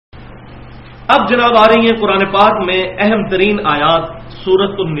اب جناب آ رہی ہیں قرآن پاک میں اہم ترین آیات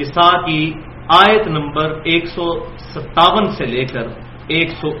سورۃ النساء کی آیت نمبر 157 سے لے کر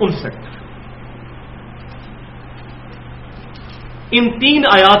 159 تک۔ ان تین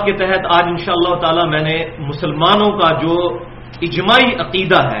آیات کے تحت آج انشاءاللہ تعالی میں نے مسلمانوں کا جو اجماعی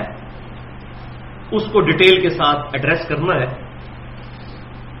عقیدہ ہے اس کو ڈیٹیل کے ساتھ ایڈریس کرنا ہے،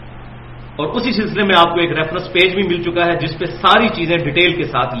 اور اسی سلسلے میں آپ کو ایک ریفرنس پیج بھی مل چکا ہے جس پہ ساری چیزیں ڈیٹیل کے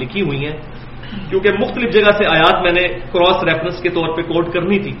ساتھ لکھی ہوئی ہیں، کیونکہ مختلف جگہ سے آیات میں نے کراس ریفرنس کے طور پہ کوٹ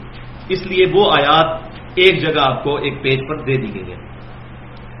کرنی تھی، اس لیے وہ آیات ایک جگہ آپ کو ایک پیج پر دے دی گئی ہے۔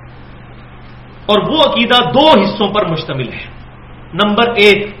 اور وہ عقیدہ دو حصوں پر مشتمل ہے۔ نمبر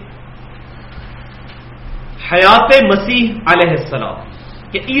 1، حیات-e-مسیح علیہ السلام،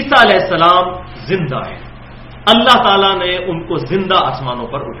 کہ عیسیٰ علیہ السلام زندہ ہے، اللہ تعالیٰ نے ان کو زندہ آسمانوں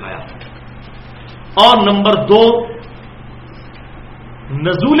پر اٹھایا۔ اور نمبر 2،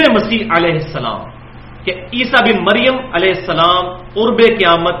 نزول-e-مسیح علیہ السلام، کہ عیسیٰ بن مریم علیہ السلام قرب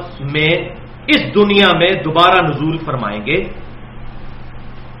قیامت میں اس دنیا میں دوبارہ نزول فرمائیں گے۔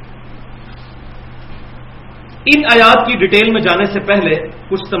 ان آیات کی ڈیٹیل میں جانے سے پہلے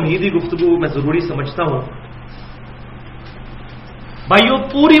کچھ تمہیدی گفتگو میں ضروری سمجھتا ہوں۔ بھائیو،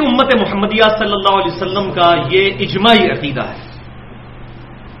 پوری امت محمدیہ صلی اللہ علیہ وسلم کا یہ اجماعی عقیدہ ہے،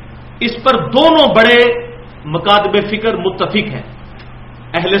 اس پر دونوں بڑے مکاتب فکر متفق ہیں،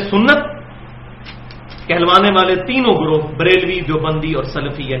 اہل سنت کہلوانے والے تینوں گروہ، بریلوی، دیوبندی اور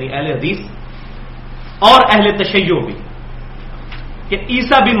سلفی یعنی اہل حدیث، اور اہل تشیع بھی، کہ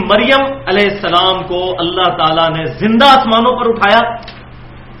عیسیٰ بن مریم علیہ السلام کو اللہ تعالیٰ نے زندہ آسمانوں پر اٹھایا،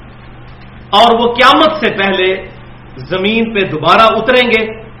 اور وہ قیامت سے پہلے زمین پہ دوبارہ اتریں گے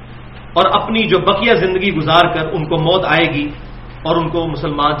اور اپنی جو بقیہ زندگی گزار کر ان کو موت آئے گی اور ان کو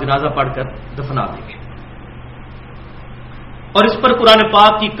مسلمان جنازہ پڑھ کر دفنا دیں گے۔ اور اس پر قرآن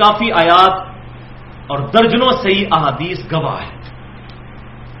پاک کی کافی آیات اور درجنوں صحیح احادیث گواہ ہے۔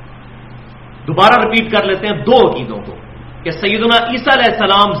 دوبارہ رپیٹ کر لیتے ہیں دو عقیدوں کو، کہ سیدنا عیسیٰ علیہ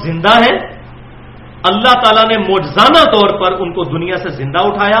السلام زندہ ہیں، اللہ تعالیٰ نے معجزانہ طور پر ان کو دنیا سے زندہ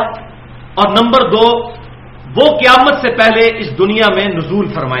اٹھایا، اور نمبر 2، وہ قیامت سے پہلے اس دنیا میں نزول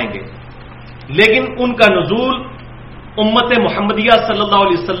فرمائیں گے، لیکن ان کا نزول امت محمدیہ صلی اللہ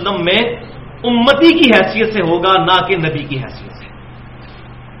علیہ وسلم میں امتی کی حیثیت سے ہوگا، نہ کہ نبی کی حیثیت سے۔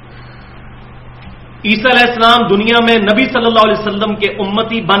 عیسیٰ علیہ السلام دنیا میں نبی صلی اللہ علیہ وسلم کے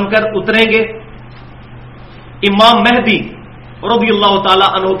امتی بن کر اتریں گے، امام مہدی رضی اللہ تعالی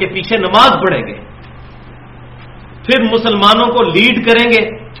عنہ کے پیچھے نماز پڑھیں گے، پھر مسلمانوں کو لیڈ کریں گے،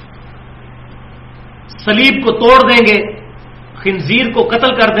 صلیب کو توڑ دیں گے، خنزیر کو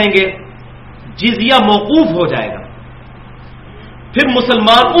قتل کر دیں گے، جزیہ موقوف ہو جائے گا، پھر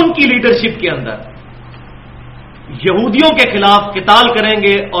مسلمان ان کی لیڈرشپ کے اندر یہودیوں کے خلاف قتال کریں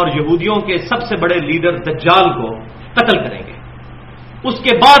گے اور یہودیوں کے سب سے بڑے لیڈر دجال کو قتل کریں گے۔ اس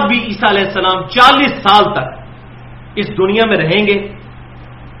کے بعد بھی عیسیٰ علیہ السلام 40 سال تک اس دنیا میں رہیں گے،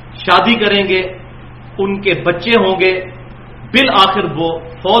 شادی کریں گے، ان کے بچے ہوں گے، بالآخر وہ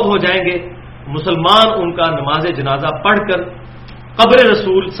فوت ہو جائیں گے، مسلمان ان کا نماز جنازہ پڑھ کر قبر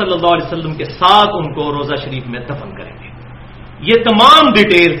رسول صلی اللہ علیہ وسلم کے ساتھ ان کو روضہ شریف میں دفن کریں گے۔ یہ تمام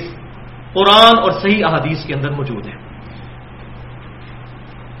ڈیٹیلز قرآن اور صحیح احادیث کے اندر موجود ہیں،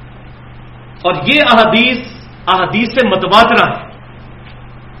 اور یہ احادیث سے متواترہ ہیں،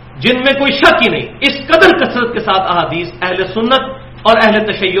 جن میں کوئی شک ہی نہیں۔ اس قدر کثرت کے ساتھ احادیث اہل سنت اور اہل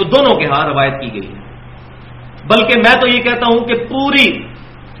تشیع دونوں کے ہاں روایت کی گئی ہے، بلکہ میں تو یہ کہتا ہوں کہ پوری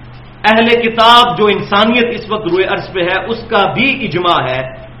اہل کتاب جو انسانیت اس وقت روئے عرض پہ ہے، اس کا بھی اجماع ہے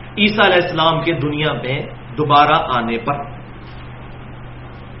عیسیٰ علیہ السلام کے دنیا میں دوبارہ آنے پر۔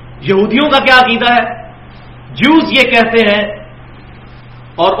 یہودیوں کا کیا عقیدہ ہے؟ جیوز یہ کہتے ہیں،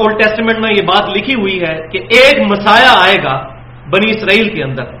 اور اولڈ ٹیسٹمنٹ میں یہ بات لکھی ہوئی ہے کہ ایک مسایہ آئے گا بنی اسرائیل کے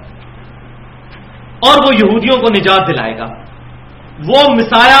اندر اور وہ یہودیوں کو نجات دلائے گا۔ وہ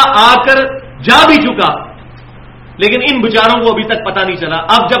مسایہ آ کر جا بھی چکا، لیکن ان بیچاروں کو ابھی تک پتہ نہیں چلا۔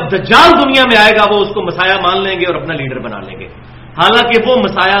 اب جب دجال دنیا میں آئے گا وہ اس کو مسایہ مان لیں گے اور اپنا لیڈر بنا لیں گے، حالانکہ وہ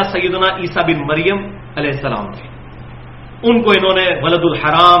مسایہ سیدنا عیسیٰ بن مریم علیہ السلام تھے۔ ان کو انہوں نے ولد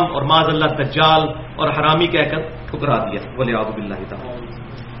الحرام اور معاذ اللہ دجال اور حرامی کہہ کر ٹھکرا دیا، والعیاذ باللہ تعالی۔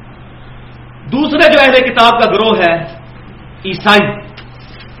 دوسرے جو اہل کتاب کا گروہ ہے عیسائی،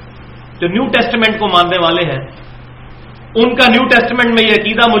 جو نیو ٹیسٹمنٹ کو ماننے والے ہیں، ان کا نیو ٹیسٹمنٹ میں یہ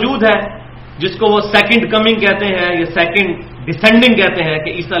عقیدہ موجود ہے جس کو وہ سیکنڈ کمنگ کہتے ہیں یا سیکنڈ ڈسینڈنگ کہتے ہیں، کہ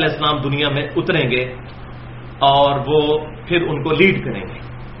عیسیٰ علیہ السلام دنیا میں اتریں گے اور وہ پھر ان کو لیڈ کریں گے۔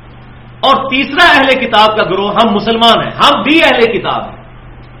 اور تیسرا اہل کتاب کا گروہ ہم مسلمان ہیں، ہم بھی اہل کتاب ہیں،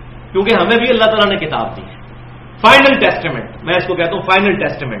 کیونکہ ہمیں بھی اللہ تعالیٰ نے کتاب دی ہے، فائنل ٹیسٹمنٹ، میں اس کو کہتا ہوں final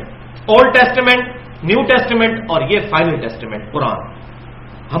testament, old testament, new testament اور یہ فائنل ٹیسٹمنٹ قرآن.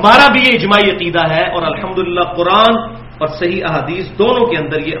 ہمارا بھی یہ اجماعی عقیدہ ہے اور الحمدللہ قرآن اور صحیح احادیث دونوں کے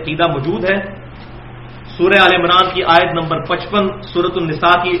اندر یہ عقیدہ موجود ہے. سورہ آل عمران کی آیت نمبر 55، سورۃ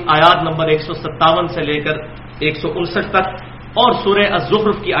النساء کی آیات نمبر 157 سے لے کر 159 تک، اور سورہ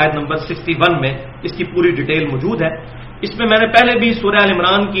الزخرف کی آیت نمبر 61 میں اس کی پوری ڈیٹیل موجود ہے. اس میں نے پہلے بھی سورہ آل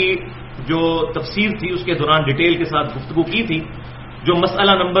عمران کی جو تفسیر تھی اس کے دوران ڈیٹیل کے ساتھ گفتگو کی تھی، جو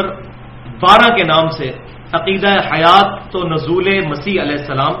مسئلہ نمبر 12 کے نام سے عقیدہ حیات تو نزول-e-Maseeh علیہ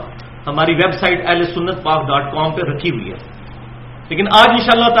السلام ہماری ویب سائٹ ahlsunnatpak.com پہ رکھی ہوئی ہے. لیکن آج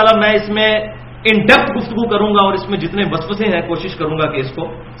انشاءاللہ تعالی میں اس میں ان ڈیپتھ گفتگو کروں گا اور اس میں جتنے وسوسے ہیں کوشش کروں گا کہ اس کو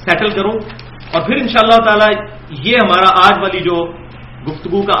سیٹل کروں، اور پھر انشاءاللہ تعالی یہ ہمارا آج والی جو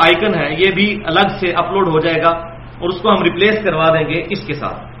گفتگو کا آئیکن ہے یہ بھی الگ سے اپلوڈ ہو جائے گا اور اس کو ہم ریپلیس کروا دیں گے اس کے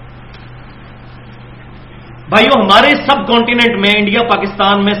ساتھ. بھائیو، ہمارے سب کانٹیننٹ میں انڈیا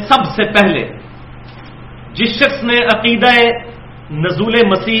پاکستان میں سب سے پہلے جس شخص نے عقیدہ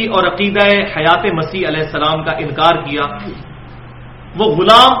نزول-e-Maseeh اور عقیدہ حیات-e-Maseeh علیہ السلام کا انکار کیا وہ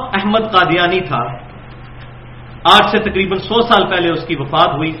غلام احمد قادیانی تھا. آج سے تقریباً 100 سال پہلے اس کی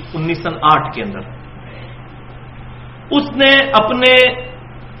وفات ہوئی 1908 کے اندر. اس نے اپنے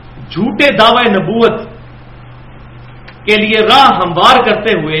جھوٹے دعوی نبوت کے لیے راہ ہموار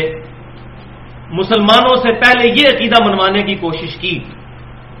کرتے ہوئے مسلمانوں سے پہلے یہ عقیدہ منوانے کی کوشش کی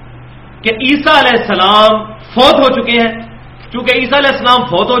کہ عیسیٰ علیہ السلام فوت ہو چکے ہیں. چونکہ عیسیٰ علیہ السلام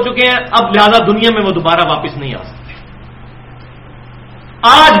فوت ہو چکے ہیں اب لہذا دنیا میں وہ دوبارہ واپس نہیں آ سکتے.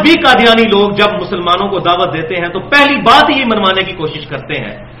 آج بھی قادیانی لوگ جب مسلمانوں کو دعوت دیتے ہیں تو پہلی بات ہی یہ منوانے کی کوشش کرتے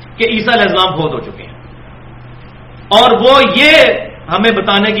ہیں کہ عیسیٰ علیہ السلام فوت ہو چکے ہیں، اور وہ یہ ہمیں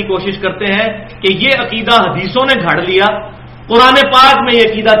بتانے کی کوشش کرتے ہیں کہ یہ عقیدہ حدیثوں نے گھڑ لیا، قرآن پاک میں یہ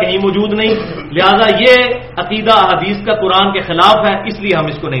عقیدہ کہیں موجود نہیں، لہذا یہ عقیدہ حدیث کا قرآن کے خلاف ہے، اس لیے ہم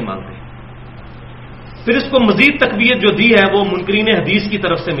اس کو نہیں مانتے. پھر اس کو مزید تقویت جو دی ہے وہ منکرین حدیث کی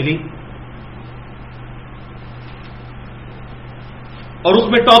طرف سے ملی، اور اس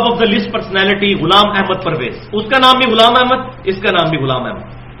میں top of the list personality Ghulam Ahmad Pervez, اس کا نام بھی غلام احمد، اس کا نام بھی غلام احمد.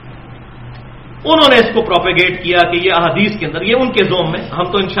 انہوں نے اس کو پروپیگیٹ کیا کہ یہ احادیث کے اندر، یہ ان کے زوم میں، ہم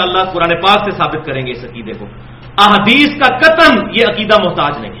تو انشاءاللہ قرآن پاک سے ثابت کریں گے اس عقیدے کو، احادیث کا قطعاً یہ عقیدہ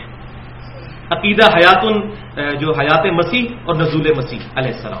محتاج نہیں ہے. عقیدہ جو حیات-e-Maseeh اور نزول-e-Maseeh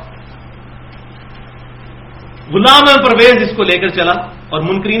علیہ السلام. غلام احمد پرویز اس کو لے کر چلا، اور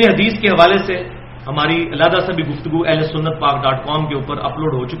منکرین حدیث کے حوالے سے ہماری علیحدہ سے بھی گفتگو ahlsunnatpak.com کے اوپر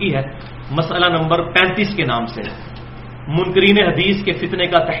اپلوڈ ہو چکی ہے. مسئلہ نمبر 35 کے نام سے منکرین حدیث کے فتنے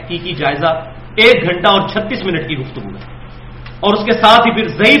کا تحقیقی جائزہ 1 گھنٹہ اور 36 منٹ کی گفتگو ہے، اور اس کے ساتھ ہی پھر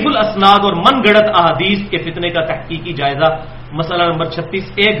ضعیف الاسناد اور من گڑت احادیث کے فتنے کا تحقیقی جائزہ مسئلہ نمبر 36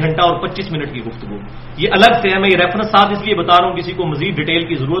 1 گھنٹہ اور 25 منٹ کی گفتگو. یہ الگ سے ہے، میں یہ ریفرنس ساتھ اس لیے بتا رہا ہوں کسی کو مزید ڈیٹیل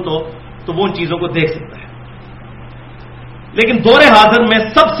کی ضرورت ہو تو وہ ان چیزوں کو دیکھ سکتا ہے. لیکن دور حاضر میں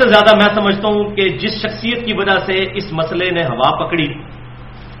سب سے زیادہ میں سمجھتا ہوں کہ جس شخصیت کی وجہ سے اس مسئلے نے ہوا پکڑی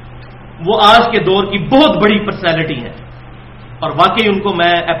وہ آج کے دور کی بہت بڑی پرسنالٹی ہے، اور واقعی ان کو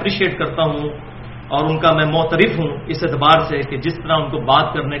میں اپریشیٹ کرتا ہوں اور ان کا میں معترف ہوں اس اعتبار سے کہ جس طرح ان کو بات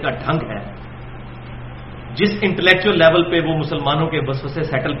کرنے کا ڈھنگ ہے، جس انٹلیکچوئل لیول پہ وہ مسلمانوں کے وسوسے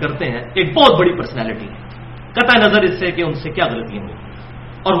سیٹل کرتے ہیں، ایک بہت بڑی پرسنالٹی ہے، قطع نظر اس سے کہ ان سے کیا غلطیاں ہوئی.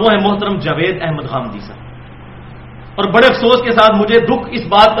 اور وہ ہے محترم جاوید احمد غامدی صاحب. اور بڑے افسوس کے ساتھ مجھے دکھ اس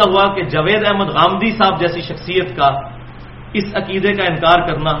بات کا ہوا کہ جاوید احمد غامدی صاحب جیسی شخصیت کا اس عقیدے کا انکار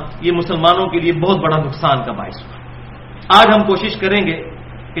کرنا یہ مسلمانوں کے لیے بہت بڑا نقصان کا باعث ہوا. آج ہم کوشش کریں گے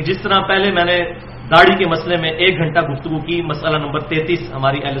کہ جس طرح پہلے میں نے داڑھی کے مسئلے میں 1 گھنٹہ گفتگو کی، مسئلہ نمبر 33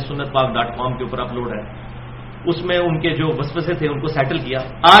 ہماری ahlsunnatpak.com کے اوپر اپلوڈ ہے، اس میں ان کے جو وسوسے تھے ان کو سیٹل کیا.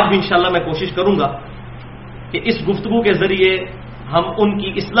 آج بھی انشاءاللہ میں کوشش کروں گا کہ اس گفتگو کے ذریعے ہم ان کی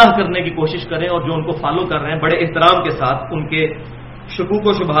اصلاح کرنے کی کوشش کریں، اور جو ان کو فالو کر رہے ہیں بڑے احترام کے ساتھ ان کے شکوک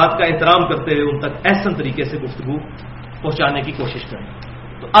و شبہات کا احترام کرتے ہوئے ان تک احسن طریقے سے گفتگو پہنچانے کی کوشش کریں.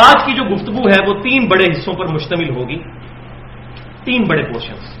 تو آج کی جو گفتگو ہے وہ 3 بڑے حصوں پر مشتمل ہوگی، 3 بڑے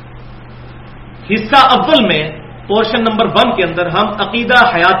پورشنز. حصہ اول میں پورشن نمبر 1 کے اندر ہم عقیدہ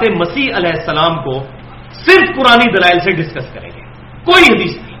حیات-e-Maseeh علیہ السلام کو صرف قرآنی دلائل سے ڈسکس کریں گے، کوئی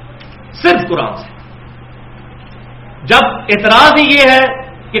حدیث نہیں، صرف قرآن سے. جب اعتراض ہی یہ ہے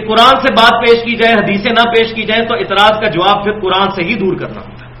کہ قرآن سے بات پیش کی جائے، حدیثیں نہ پیش کی جائیں، تو اعتراض کا جواب پھر قرآن سے ہی دور کرنا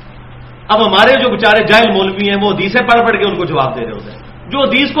ہوتا ہے. اب ہمارے جو بیچارے جاہل مولوی ہیں وہ حدیثیں پڑھ پڑھ کے ان کو جواب دے رہے ہوتے ہیں، جو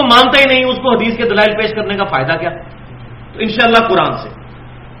حدیث کو مانتا ہی نہیں اس کو حدیث کے دلائل پیش کرنے کا فائدہ کیا؟ تو انشاءاللہ قرآن سے.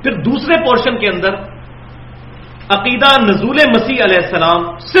 پھر دوسرے پورشن کے اندر عقیدہ نزول-e-Maseeh علیہ السلام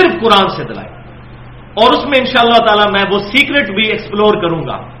صرف قرآن سے دلائل، اور اس میں انشاءاللہ تعالی میں وہ سیکرٹ بھی ایکسپلور کروں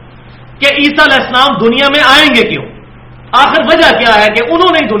گا کہ عیسیٰ علیہ السلام دنیا میں آئیں گے کیوں، آخر وجہ کیا ہے کہ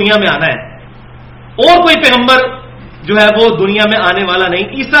انہوں نے ہی دنیا میں آنا ہے، اور کوئی پیغمبر جو ہے وہ دنیا میں آنے والا نہیں،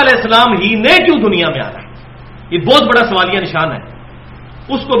 عیسیٰ علیہ السلام ہی نے کیوں دنیا میں آنا ہے؟ یہ بہت بڑا سوالیہ نشان ہے،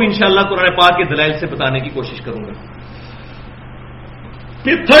 اس کو بھی انشاءاللہ قرآن پاک کے دلائل سے بتانے کی کوشش کروں گا۔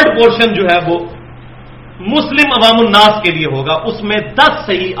 پھر تھرڈ پورشن جو ہے وہ مسلم عوام الناس کے لیے ہوگا، اس میں 10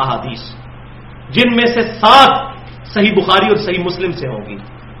 صحیح احادیث، جن میں سے 7 صحیح بخاری اور صحیح مسلم سے ہوں گی،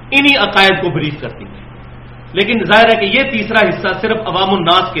 انہی عقائد کو بریف کرتی ہیں۔ لیکن ظاہر ہے کہ یہ تیسرا حصہ صرف عوام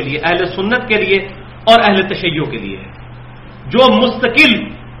الناس کے لیے، اہل سنت کے لیے اور اہل تشیع کے لیے ہے، جو مستقل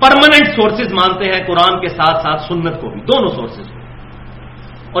پرماننٹ سورسز مانتے ہیں قرآن کے ساتھ ساتھ سنت کو بھی، دونوں سورسز کو۔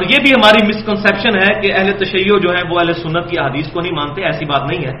 اور یہ بھی ہماری مسکنسیپشن ہے کہ اہل تشیع جو ہے وہ اہل سنت کی احادیث کو نہیں مانتے، ایسی بات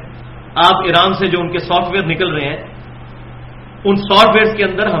نہیں ہے۔ آپ ایران سے جو ان کے سافٹ ویئر نکل رہے ہیں، ان سافٹ ویئرز کے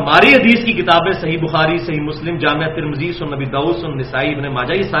اندر ہماری حدیث کی کتابیں، صحیح بخاری، صحیح مسلم، جامعہ ترمذی، سنن نبی داؤد، سنن نسائی، ابن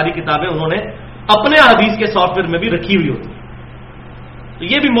ماجہ، یہ ساری کتابیں انہوں نے اپنے حدیث کے سافٹ ویئر میں بھی رکھی ہوئی ہوتی ہیں۔ تو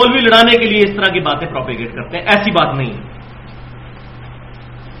یہ بھی مولوی لڑانے کے لیے اس طرح کی باتیں پروپیگیٹ کرتے ہیں، ایسی بات نہیں ہے۔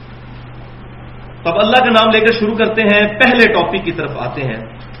 تو اب اللہ کا نام لے کر شروع کرتے ہیں، پہلے ٹاپک کی طرف آتے ہیں،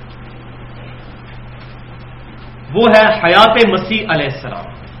 وہ ہے حیات مسیح علیہ السلام،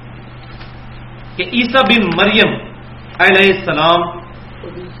 کہ عیسیٰ بن مریم علیہ السلام،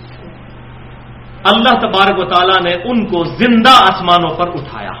 اللہ تبارک و تعالیٰ نے ان کو زندہ آسمانوں پر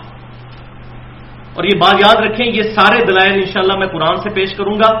اٹھایا۔ اور یہ بات یاد رکھیں، یہ سارے دلائل انشاءاللہ میں قرآن سے پیش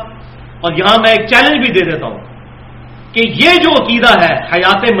کروں گا، اور یہاں میں ایک چیلنج بھی دے دیتا ہوں کہ یہ جو عقیدہ ہے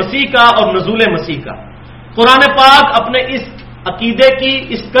حیات مسیح کا اور نزول مسیح کا، قرآن پاک اپنے اس عقیدے کی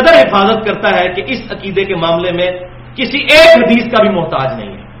اس قدر حفاظت کرتا ہے کہ اس عقیدے کے معاملے میں کسی ایک حدیث کا بھی محتاج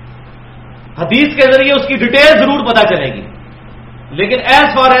نہیں ہے۔ حدیث کے ذریعے اس کی ڈیٹیل ضرور پتہ چلے گی، لیکن ایز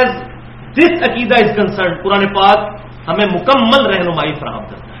فار ایز دس عقیدہ از کنسرن، قرآن پاک ہمیں مکمل رہنمائی فراہم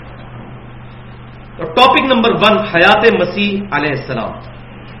کرتا ہے۔ تو ٹاپک نمبر 1، حیات مسیح علیہ السلام۔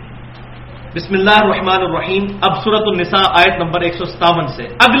 بسم اللہ الرحمن الرحیم۔ اب سورۃ النساء آیت نمبر 157 سے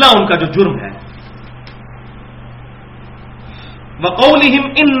اگلا ان کا جو جرم ہے، وَقَوْلِهِمْ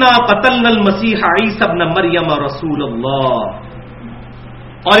إِنَّا قَتَلْنَا الْمَسِيحَ عِيسَى ابْنَ مَرْيَمَ رَسُولَ اللَّهِ،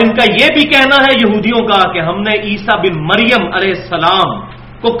 اور ان کا یہ بھی کہنا ہے یہودیوں کا کہ ہم نے عیسیٰ بن مریم علیہ السلام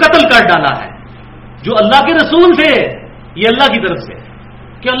کو قتل کر ڈالا ہے، جو اللہ کے رسول تھے، یہ اللہ کی طرف سے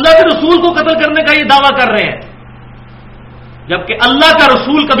کہ اللہ کے رسول کو قتل کرنے کا یہ دعویٰ کر رہے ہیں، جبکہ اللہ کا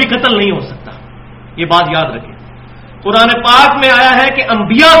رسول کبھی قتل نہیں ہو سکتا۔ یہ بات یاد رکھیں، قرآن پاک میں آیا ہے کہ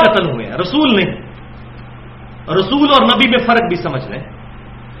انبیاء قتل ہوئے ہیں، رسول نہیں۔ رسول اور نبی میں فرق بھی سمجھ لیں۔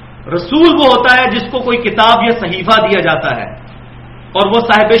 رسول وہ ہوتا ہے جس کو کوئی کتاب یا صحیفہ دیا جاتا ہے اور وہ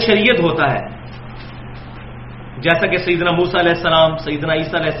صاحب شریعت ہوتا ہے، جیسا کہ سیدنا موسیٰ علیہ السلام، سیدنا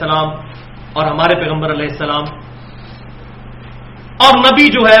عیسیٰ علیہ السلام اور ہمارے پیغمبر علیہ السلام۔ اور نبی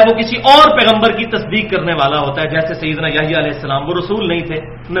جو ہے وہ کسی اور پیغمبر کی تصدیق کرنے والا ہوتا ہے، جیسے سیدنا یحییٰ علیہ السلام، وہ رسول نہیں تھے،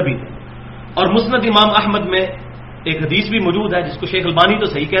 نبی تھے۔ اور مسند امام احمد میں ایک حدیث بھی موجود ہے جس کو شیخ البانی تو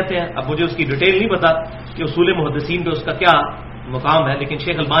صحیح کہتے ہیں، اب مجھے اس کی ڈیٹیل نہیں پتا کہ اصول محدثین پہ اس کا کیا مقام ہے، لیکن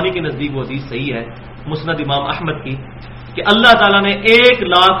شیخ البانی کے نزدیک وہ حدیث صحیح ہے مسند امام احمد کی، کہ اللہ تعالیٰ نے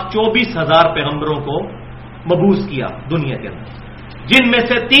 1,24,000 پیغمبروں کو مبعوث کیا دنیا کے اندر، جن میں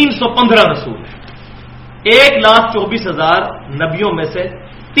سے 315 رسول ہیں۔ 1,24,000 نبیوں میں سے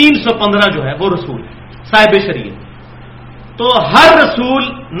 315 جو ہے وہ رسول ہے، صاحب شریعت۔ تو ہر رسول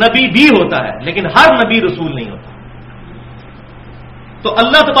نبی بھی ہوتا ہے، لیکن ہر نبی رسول نہیں ہوتا۔ تو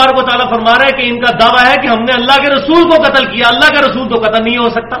اللہ تبارک و تعالیٰ فرما رہا ہے کہ ان کا دعویٰ ہے کہ ہم نے اللہ کے رسول کو قتل کیا، اللہ کا رسول تو قتل نہیں ہو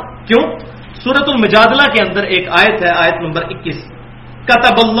سکتا۔ کیوں؟ سورۃ المجادلہ کے اندر ایک آیت ہے، آیت نمبر 21،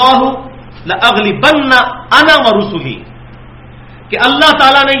 کتب اللہ لأغلبن انا ورسلی، کہ اللہ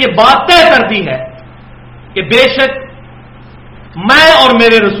تعالیٰ نے یہ بات طے کر دی ہے کہ بے شک میں اور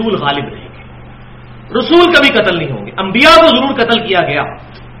میرے رسول غالب رہیں گے۔ رسول کبھی قتل نہیں ہوں گے، انبیاء کو ضرور قتل کیا گیا،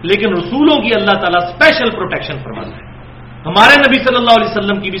 لیکن رسولوں کی اللہ تعالیٰ اسپیشل پروٹیکشن فرماتا ہے۔ ہمارے نبی صلی اللہ علیہ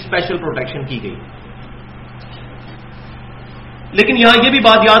وسلم کی بھی اسپیشل پروٹیکشن کی گئی۔ لیکن یہاں یہ بھی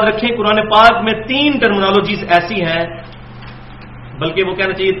بات یاد رکھیں، قرآن پاک میں 3 ٹرمنالوجیز ایسی ہیں، بلکہ وہ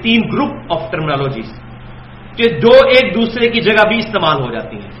کہنا چاہیے 3 گروپ آف ٹرمنالوجیز، کہ جو ایک دوسرے کی جگہ بھی استعمال ہو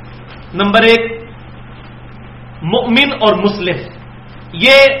جاتی ہیں۔ نمبر 1، مؤمن اور مسلم،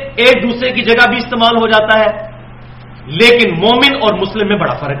 یہ ایک دوسرے کی جگہ بھی استعمال ہو جاتا ہے، لیکن مومن اور مسلم میں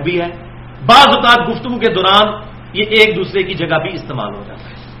بڑا فرق بھی ہے۔ بعض اوقات گفتگو کے دوران یہ ایک دوسرے کی جگہ بھی استعمال ہو جاتا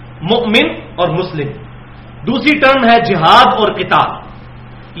ہے، مؤمن اور مسلم۔ دوسری ٹرم ہے جہاد اور قتال،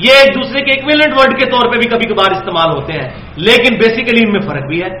 یہ ایک دوسرے کے ایکویلنٹ ورڈ کے طور پہ بھی کبھی کبھار استعمال ہوتے ہیں، لیکن بیسیکلی ان میں فرق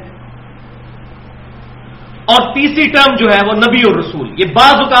بھی ہے۔ اور تیسری ٹرم جو ہے وہ نبی اور رسول، یہ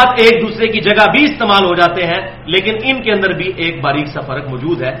بعض اوقات ایک دوسرے کی جگہ بھی استعمال ہو جاتے ہیں، لیکن ان کے اندر بھی ایک باریک سا فرق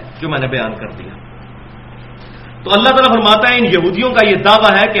موجود ہے جو میں نے بیان کر دیا۔ تو اللہ تعالیٰ فرماتا ہے ان یہودیوں کا یہ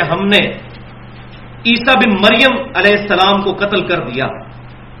دعویٰ ہے کہ ہم نے عیسیٰ بن مریم علیہ السلام کو قتل کر دیا،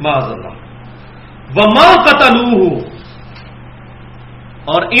 معاذ اللہ، وما قتلوہ،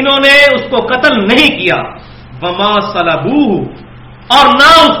 اور انہوں نے اس کو قتل نہیں کیا، وما صلبوہ، اور نہ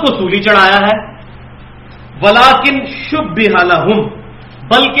اس کو سولی چڑھایا ہے، ولیکن شبہ لہم،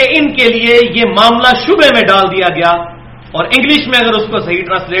 بلکہ ان کے لیے یہ معاملہ شبہ میں ڈال دیا گیا، اور انگلش میں اگر اس کو صحیح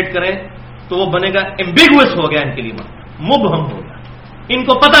ٹرانسلیٹ کریں تو وہ بنے گا ایمبیگوس ہو گیا، ان کے لیے مبہم ہو گیا، ان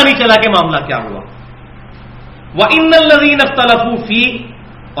کو پتہ نہیں چلا کہ معاملہ کیا ہوا۔ وَإِنَّ الَّذِينَ اخْتَلَفُوا فِيهِ،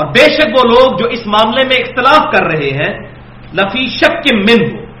 اور بے شک وہ لوگ جو اس معاملے میں اختلاف کر رہے ہیں، لفی شک منہ،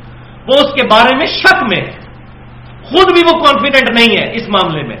 وہ اس کے بارے میں شک میں ہے، خود بھی وہ کانفیڈنٹ نہیں ہے اس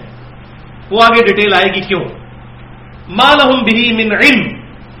معاملے میں، وہ آگے ڈیٹیل آئے گی کیوں۔ ما لہم بہ من علم،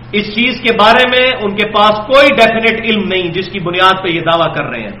 اس چیز کے بارے میں ان کے پاس کوئی ڈیفینیٹ علم نہیں جس کی بنیاد پہ یہ دعویٰ کر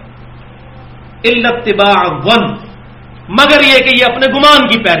رہے ہیں، الا اتباع الظن، مگر یہ کہ یہ اپنے گمان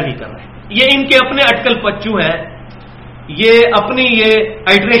کی پیروی کر رہے ہیں، یہ ان کے اپنے اٹکل پچو ہیں، یہ اپنی یہ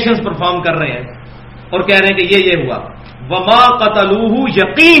آئٹریشنز پرفارم کر رہے ہیں اور کہہ رہے ہیں کہ یہ ہوا۔ وما قتلوہ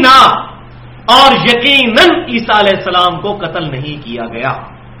یقینا، اور یقیناً عیسیٰ علیہ السلام کو قتل نہیں کیا گیا،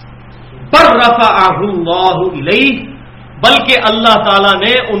 بل رفعہ اللہ الیہ، بلکہ اللہ تعالیٰ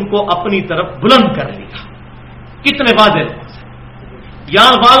نے ان کو اپنی طرف بلند کر لیا۔ کتنے واضح لفظ ہیں، یہاں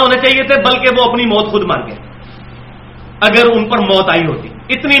الفاظ ہونے چاہیے تھے بلکہ وہ اپنی موت خود مر گئے، اگر ان پر موت آئی ہوتی،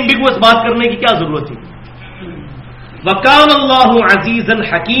 اتنی ایمبیگوس بات کرنے کی کیا ضرورت تھی۔ وَكَانَ اللَّهُ عَزِيزًا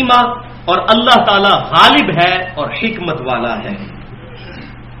حَكِيمًا، اور اللہ تعالیٰ غالب ہے اور حکمت والا ہے۔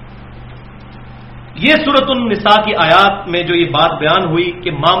 یہ سورۃ النساء کی آیات میں جو یہ بات بیان ہوئی کہ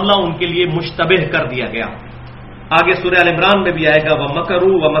معاملہ ان کے لیے مشتبہ کر دیا گیا، آگے سورہ ال عمران میں بھی آئے گا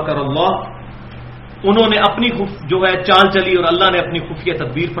وَمَكَرُوا وَمَكَرَ اللَّهُ، انہوں نے اپنی جو ہے چال چلی اور اللہ نے اپنی خفیہ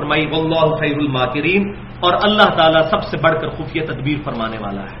تدبیر فرمائی، وَاللَّهُ خَيْرُ الْمَاكِرِينَ، اور اللہ تعالیٰ سب سے بڑھ کر خفیہ تدبیر فرمانے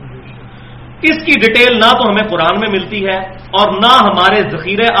والا ہے۔ اس کی ڈیٹیل نہ تو ہمیں قرآن میں ملتی ہے اور نہ ہمارے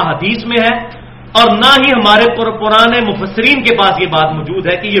ذخیرہ احادیث میں ہے، اور نہ ہی ہمارے پرانے مفسرین کے پاس یہ بات موجود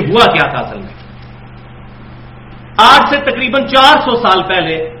ہے کہ یہ ہوا کیا تھا اصل میں۔ آج سے تقریباً 400 سال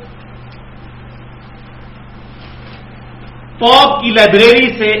پہلے پوپ کی لائبریری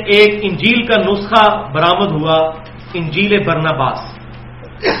سے ایک انجیل کا نسخہ برآمد ہوا، انجیل برناباس۔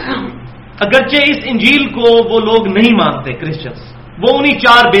 اگرچہ اس انجیل کو وہ لوگ نہیں مانتے کرسچنز، وہ انہی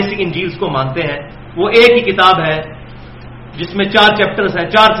 4 بیسک انجیلز کو مانتے ہیں، وہ ایک ہی کتاب ہے جس میں 4 چیپٹرز ہیں،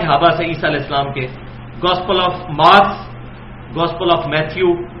 4 صحابہ سے عیسیٰ علیہ السلام کے، gospel of marks, gospel of Matthew,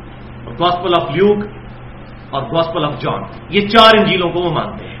 gospel of Luke اور گاسپل آف جان، یہ 4 انجیلوں کو وہ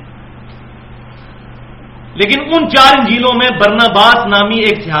مانتے ہیں۔ لیکن ان 4 انجیلوں میں برناباس نامی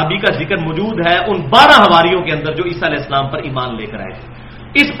ایک صحابی کا ذکر موجود ہے ان 12 حواریوں کے اندر جو عیسیٰ علیہ السلام پر ایمان لے کر آئے تھے۔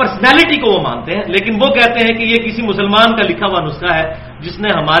 اس پرسنالٹی کو وہ مانتے ہیں، لیکن وہ کہتے ہیں کہ یہ کسی مسلمان کا لکھا ہوا نسخہ ہے جس نے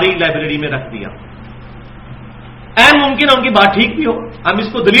ہماری لائبریری میں رکھ دیا۔ این ممکن ہے ان کی بات ٹھیک بھی ہو، ہم اس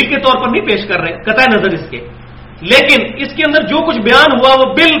کو دلیل کے طور پر نہیں پیش کر رہے قطع نظر اس کے، لیکن اس کے اندر جو کچھ بیان ہوا وہ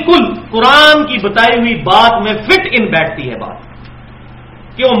بالکل قرآن کی بتائی ہوئی بات میں فٹ ان بیٹھتی ہے بات،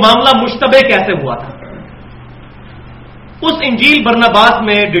 کہ وہ معاملہ مشتبہ کیسے ہوا تھا۔ اس انجیل برناباس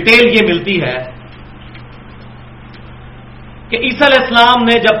میں ڈیٹیل یہ ملتی ہے کہ عیسیٰ علیہ السلام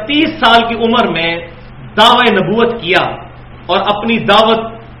نے جب 30 سال کی عمر میں دعوی نبوت کیا اور اپنی دعوت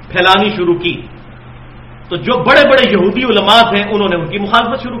پھیلانی شروع کی تو جو بڑے بڑے یہودی علماء تھے انہوں نے ان کی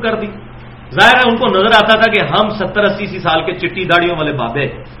مخالفت شروع کر دی۔ ظاہر ہے ان کو نظر آتا تھا کہ ہم 70-80 سال کے چٹی داڑیوں والے بابے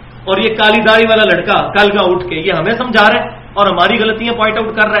اور یہ کالی داڑھی والا لڑکا کل کا اٹھ کے یہ ہمیں سمجھا رہا ہے اور ہماری غلطیاں پوائنٹ آؤٹ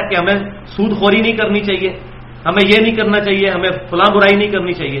کر رہا ہے کہ ہمیں سود خوری نہیں کرنی چاہیے، ہمیں یہ نہیں کرنا چاہیے، ہمیں فلاں برائی نہیں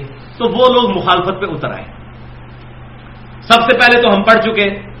کرنی چاہیے۔ تو وہ لوگ مخالفت پہ اتر آئے۔ سب سے پہلے تو ہم پڑھ چکے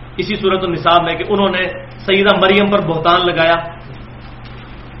اسی سورۃ النساء میں کہ انہوں نے سیدہ مریم پر بہتان لگایا،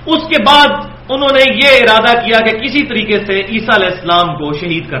 اس کے بعد انہوں نے یہ ارادہ کیا کہ کسی طریقے سے عیسیٰ علیہ السلام کو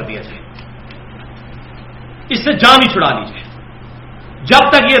شہید کر دیا جائے، اس سے جان ہی چھڑا لی جائے، جب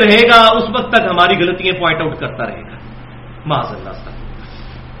تک یہ رہے گا اس وقت تک ہماری غلطیاں پوائنٹ آؤٹ کرتا رہے گا، معاذ اللہ سے۔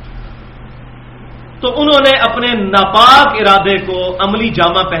 تو انہوں نے اپنے ناپاک ارادے کو عملی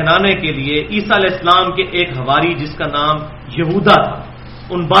جامہ پہنانے کے لیے عیسیٰ علیہ السلام کے ایک حواری جس کا نام یہودا تھا،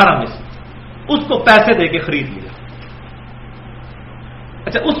 ان 12 میں سے اس کو پیسے دے کے خرید لیا۔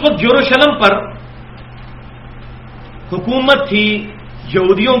 اچھا، اس وقت یروشلم پر حکومت تھی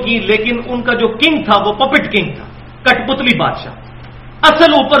یہودیوں کی، لیکن ان کا جو کنگ تھا وہ پپٹ کنگ تھا، کٹ پتلی بادشاہ۔ اصل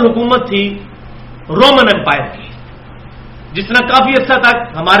اوپر حکومت تھی رومن امپائر کی، جس طرح کافی عرصہ تک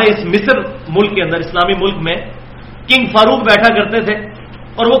ہمارے اس مصر ملک کے اندر، اسلامی ملک میں کنگ فاروق بیٹھا کرتے تھے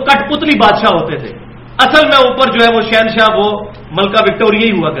اور وہ کٹ پتلی بادشاہ ہوتے تھے، اصل میں اوپر جو ہے وہ شہنشاہ، وہ ملکہ وکٹوریہ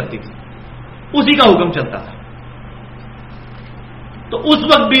ہی ہوا کرتی تھی، اسی کا حکم چلتا تھا۔ تو اس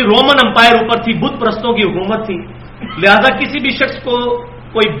وقت بھی رومن امپائر اوپر تھی، بت پرستوں کی حکومت تھی، لہذا کسی بھی شخص کو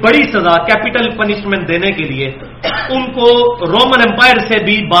کوئی بڑی سزا، کیپٹل پنشمنٹ دینے کے لیے ان کو رومن امپائر سے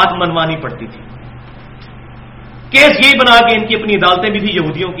بھی بات منوانی پڑتی تھی۔ کیس یہی بنا کے ان کی اپنی عدالتیں بھی تھی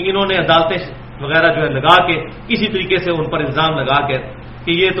یہودیوں کی، انہوں نے عدالتیں وغیرہ جو ہے لگا کے کسی طریقے سے ان پر الزام لگا کے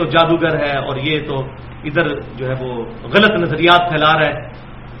کہ یہ تو جادوگر ہے اور یہ تو ادھر جو ہے وہ غلط نظریات پھیلا رہا ہے،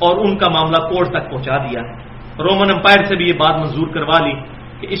 اور ان کا معاملہ کورٹ تک پہنچا دیا۔ رومن امپائر سے بھی یہ بات منظور کروا لی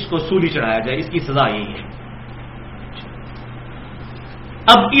کہ اس کو سولی چڑھایا جائے، اس کی سزا یہی ہے۔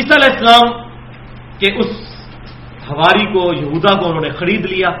 اب عیسیٰ علیہ السلام کے اس حواری کو، یہودا کو انہوں نے خرید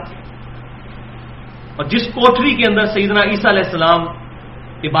لیا، اور جس کوٹری کے اندر سیدنا عیسیٰ علیہ السلام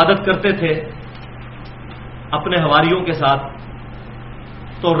عبادت کرتے تھے اپنے حواریوں کے ساتھ،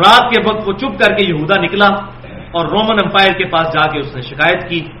 تو رات کے وقت وہ چپ کر کے یہودا نکلا اور رومن امپائر کے پاس جا کے اس نے شکایت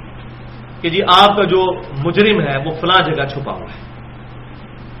کی کہ جی آپ کا جو مجرم ہے وہ فلاں جگہ چھپا ہوا ہے۔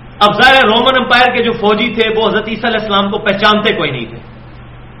 اب ظاہر رومن امپائر کے جو فوجی تھے وہ حضرت عیسیٰ علیہ السلام کو پہچانتے کوئی نہیں تھے،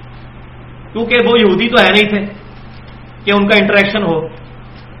 کیونکہ وہ یہودی تو ہے نہیں تھے کہ ان کا انٹریکشن ہو۔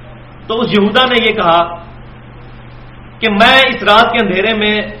 تو اس یہودا نے یہ کہا کہ میں اس رات کے اندھیرے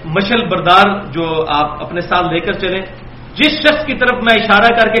میں مشل بردار جو آپ اپنے ساتھ لے کر چلیں، جس شخص کی طرف میں اشارہ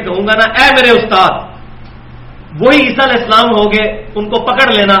کر کے کہوں گا نا اے میرے استاد، وہی عیسیٰ علیہ السلام ہوگے، ان کو پکڑ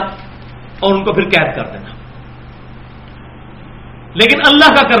لینا اور ان کو پھر قید کر دینا۔ لیکن اللہ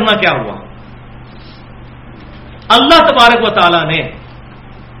کا کرنا کیا ہوا؟ اللہ تبارک و تعالی نے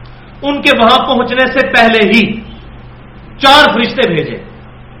ان کے وہاں پہنچنے سے پہلے ہی 4 فرشتے بھیجے۔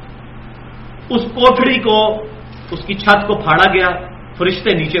 اس کوٹڑی کو، اس کی چھت کو پھاڑا گیا، فرشتے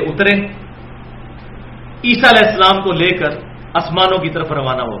نیچے اترے، عیسیٰ علیہ السلام کو لے کر آسمانوں کی طرف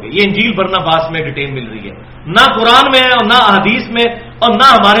روانہ ہو گئے۔ یہ انجیل برناباس میں ڈیٹیل مل رہی ہے، نہ قرآن میں اور نہ احادیث میں اور نہ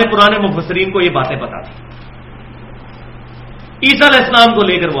ہمارے پرانے مفسرین کو یہ باتیں پتہ تھی۔ عیسیٰ علیہ السلام کو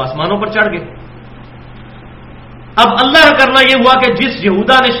لے کر وہ آسمانوں پر چڑھ گئے۔ اب اللہ کا کرنا یہ ہوا کہ جس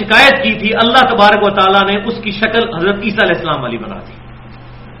یہودا نے شکایت کی تھی، اللہ تبارک و تعالیٰ نے اس کی شکل حضرت عیسیٰ علیہ السلام والی بنا دی۔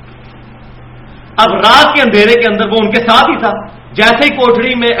 اب رات کے اندھیرے کے اندر وہ ان کے ساتھ ہی تھا، جیسے ہی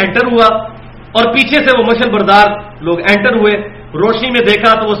کوٹڑی میں انٹر ہوا اور پیچھے سے وہ مشل بردار لوگ انٹر ہوئے، روشنی میں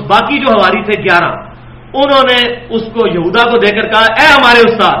دیکھا تو اس باقی جو حواری تھے 11، انہوں نے اس کو یہودا کو دیکھ کر کہا اے ہمارے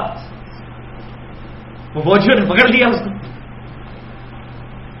استاد۔ وہ فوجیوں نے پکڑ لیا،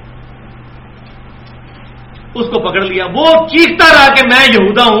 اس کو پکڑ لیا، وہ چیختا رہا کہ میں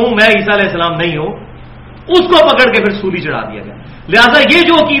یہودا ہوں، میں عیسیٰ علیہ السلام نہیں ہوں، اس کو پکڑ کے پھر سولی چڑھا دیا گیا۔ لہذا یہ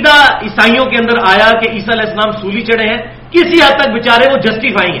جو عقیدہ عیسائیوں کے اندر آیا کہ عیسیٰ علیہ السلام سولی چڑھے ہیں، کسی حد تک بیچارے وہ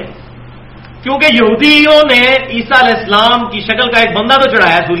جسٹیفائی ہیں، کیونکہ یہودیوں نے عیسیٰ علیہ السلام کی شکل کا ایک بندہ تو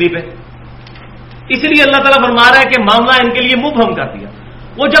چڑھایا سولی پہ، اس لیے اللہ تعالیٰ فرما رہا ہے کہ معاملہ ان کے لیے مبہم کر دیا۔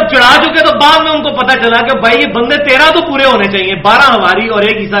 وہ جب چڑھا چکے تو بعد میں ان کو پتا چلا کہ بھائی یہ بندے 13 تو پورے ہونے چاہیے، 12 ہماری اور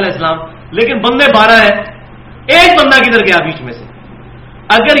ایک عیسیٰ علیہ السلام، لیکن بندے 12 ہیں، ایک بندہ کدھر گیا بیچ میں سے؟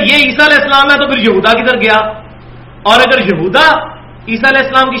 اگر یہ عیسیٰ علیہ السلام ہے تو پھر یہودا کدھر گیا؟ اور اگر یہودا عیسیٰ علیہ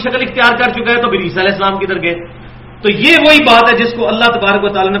السلام کی شکل اختیار کر چکا ہے تو پھر عیسیٰ علیہ السلام کدھر گئے؟ تو یہ وہی بات ہے جس کو اللہ تبارک و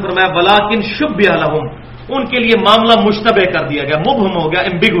تعالیٰ نے فرمایا وَلَٰكِن شُبِّهَ لَهُمْ، ان کے لیے معاملہ مشتبہ کر دیا گیا، مبہم ہو گیا،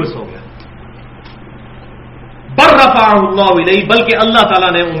 ایمبیگوس ہو گیا۔ بَلْ رَفَعَهُ اللَّهُ إِلَيْهِ، بلکہ اللہ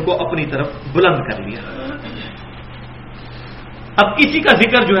تعالیٰ نے ان کو اپنی طرف بلند کر لیا۔ اب اسی کا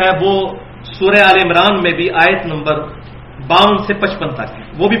ذکر جو ہے وہ سورہ آل عمران میں بھی آیت نمبر 52 سے 55 تک ہے،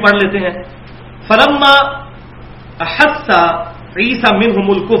 وہ بھی پڑھ لیتے ہیں۔ فَلَمَّا أَحَسَّ عِيسَىٰ مِنْهُمُ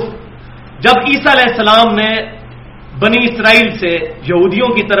الْكُفْرَ، جب عیسیٰ علیہ السلام نے بنی اسرائیل سے، یہودیوں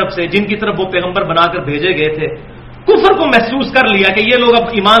کی طرف سے جن کی طرف وہ پیغمبر بنا کر بھیجے گئے تھے، کفر کو محسوس کر لیا کہ یہ لوگ اب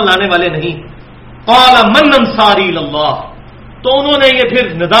ایمان لانے والے نہیں، قال من انصاری اللہ، تو انہوں نے یہ پھر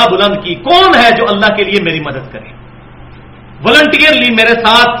ندا بلند کی، کون ہے جو اللہ کے لیے میری مدد کرے، والنٹیئرلی میرے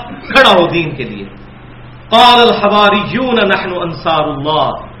ساتھ کھڑا ہو دین کے لیے۔ قال الحواریون نحن انصار اللہ،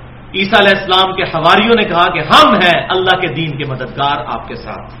 عیسیٰ علیہ السلام کے حواریوں نے کہا کہ ہم ہیں اللہ کے دین کے مددگار آپ کے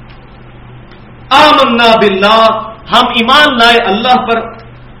ساتھ۔ آمنا باللہ، ہم ایمان لائے اللہ پر،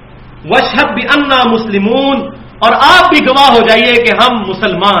 واشہد بأننا مسلمون، اور آپ بھی گواہ ہو جائیے کہ ہم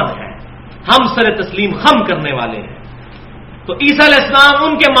مسلمان ہیں، ہم سر تسلیم خم کرنے والے ہیں۔ تو عیسیٰ علیہ السلام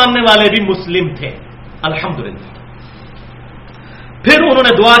ان کے ماننے والے بھی مسلم تھے، الحمدللہ۔ پھر انہوں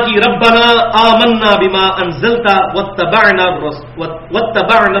نے دعا کی ربنا آمنا بما انزلت واتبعنا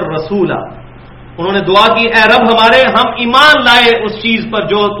الرسول، انہوں نے دعا کی اے رب ہمارے، ہم ایمان لائے اس چیز پر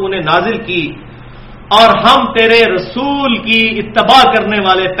جو تو نے نازل کی، اور ہم تیرے رسول کی اتباع کرنے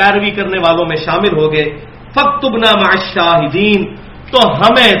والے، پیروی کرنے والوں میں شامل ہو گئے۔ فاکتبنا مع الشاہدین، تو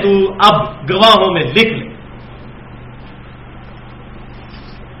ہمیں تو اب گواہوں میں لکھ لے۔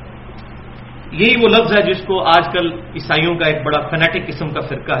 یہی وہ لفظ ہے جس کو آج کل عیسائیوں کا ایک بڑا فینیٹک قسم کا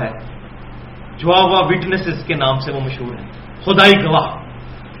فرقہ ہے، جواوا وٹنسز کے نام سے وہ مشہور ہے، خدائی گواہ.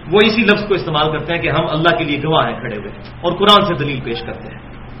 وہ اسی لفظ کو استعمال کرتے ہیں کہ ہم اللہ کے لیے گواہ ہیں کھڑے ہوئے، اور قرآن سے دلیل پیش کرتے ہیں.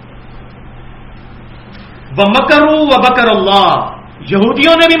 وَمَكَرُوا وَمَكَرَ اللَّهُ،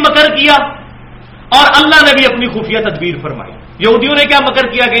 یہودیوں نے بھی مکر کیا اور اللہ نے بھی اپنی خفیہ تدبیر فرمائی. یہودیوں نے کیا مکر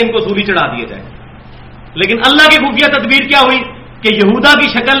کیا کہ ان کو سولی چڑھا دیا جائے، لیکن اللہ کی خفیہ تدبیر کیا ہوئی کہ یہودا کی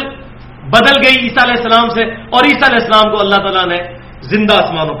شکل بدل گئی عیسیٰ علیہ السلام سے، اور عیسیٰ علیہ السلام کو اللہ تعالیٰ نے زندہ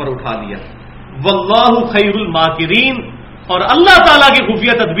آسمانوں پر اٹھا لیا. واللہ خیر الماکرین، اور اللہ تعالیٰ کی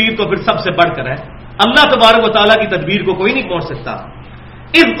خفیہ تدبیر تو پھر سب سے بڑھ کر ہے. اللہ تبارک و تعالیٰ کی تدبیر کو کوئی نہیں پہنچ سکتا.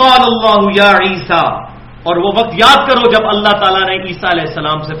 اذ قال اللہ یا عیسیٰ، اور وہ وقت یاد کرو جب اللہ تعالیٰ نے عیسیٰ علیہ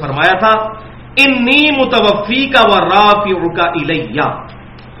السلام سے فرمایا تھا انی متوفیک و رافعک الیہ،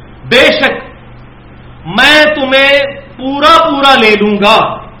 بے شک میں تمہیں پورا پورا لے لوں گا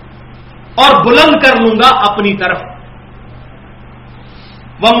اور بلند کر لوں گا اپنی طرف.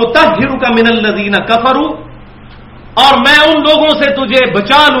 وَمُطَهِّرُكَ مِنَ الَّذِينَ كَفَرُوا، اور میں ان لوگوں سے تجھے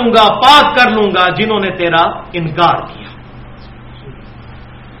بچا لوں گا، پاک کر لوں گا جنہوں نے تیرا انکار کیا.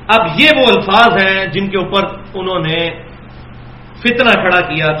 اب یہ وہ الفاظ ہیں جن کے اوپر انہوں نے فتنہ کھڑا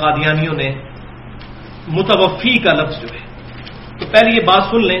کیا قادیانیوں نے، متوفی کا لفظ جو ہے. تو پہلے یہ بات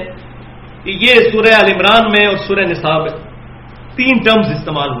سن لیں کہ یہ سورہ آل عمران میں اور سورہ نساء میں 3 ٹرمز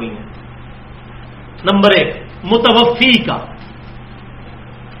استعمال ہوئی ہیں. نمبر 1 متوفی کا،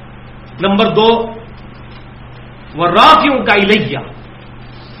 نمبر 2 وَرَافِعُكَ إِلَيَّ،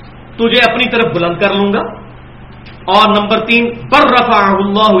 تجھے اپنی طرف بلند کر لوں گا، اور نمبر 3 بَلْ رَفَعَهُ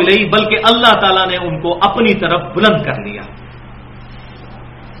اللَّهُ إِلَيْهِ، بلکہ اللہ تعالیٰ نے ان کو اپنی طرف بلند کر لیا.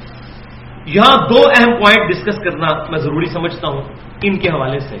 یہاں 2 اہم پوائنٹ ڈسکس کرنا میں ضروری سمجھتا ہوں ان کے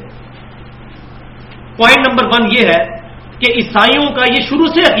حوالے سے. پوائنٹ نمبر 1 یہ ہے کہ عیسائیوں کا یہ شروع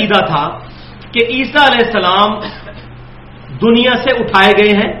سے عقیدہ تھا کہ عیسیٰ علیہ السلام دنیا سے اٹھائے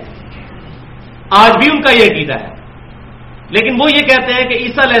گئے ہیں، آج بھی ان کا یہ عقیدہ ہے. لیکن وہ یہ کہتے ہیں کہ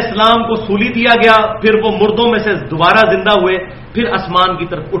عیسیٰ علیہ السلام کو سولی دیا گیا، پھر وہ مردوں میں سے دوبارہ زندہ ہوئے، پھر آسمان کی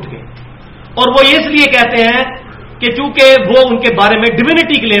طرف اٹھ گئے. اور وہ اس لیے کہتے ہیں کہ چونکہ وہ ان کے بارے میں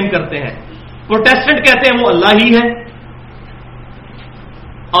ڈیوینٹی کلیم کرتے ہیں. پروٹیسٹنٹ کہتے ہیں وہ اللہ ہی ہے،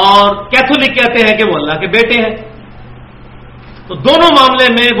 اور کیتھولک کہتے ہیں کہ وہ اللہ کے بیٹے ہیں. تو دونوں معاملے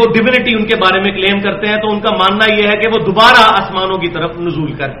میں وہ ڈیوینٹی ان کے بارے میں کلیم کرتے ہیں. تو ان کا ماننا یہ ہے کہ وہ دوبارہ آسمانوں کی طرف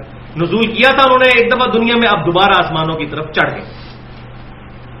نزول کیا تھا انہوں نے ایک دفعہ دنیا میں، اب دوبارہ آسمانوں کی طرف چڑھ گئے.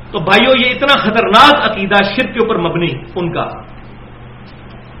 تو بھائیو یہ اتنا خطرناک عقیدہ شرک کے اوپر مبنی ان کا،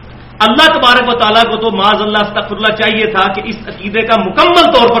 اللہ تبارک و تعالیٰ کو تو معاذ اللہ استغفر اللہ چاہیے تھا کہ اس عقیدے کا مکمل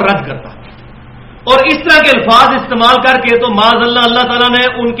طور پر رد کرتا، اور اس طرح کے الفاظ استعمال کر کے تو معاذ اللہ اللہ تعالیٰ نے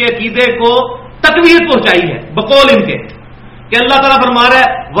ان کے عقیدے کو تقویت پہنچائی ہے بقول ان کے کہ اللہ تعالیٰ فرما رہا ہے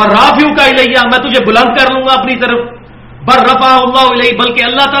وَرَافِعُكَ إِلَيَّ، میں تجھے بلند کر لوں گا اپنی طرف. بَلْ رَفَعَهُ اللَّهُ إِلَيْهِ، بلکہ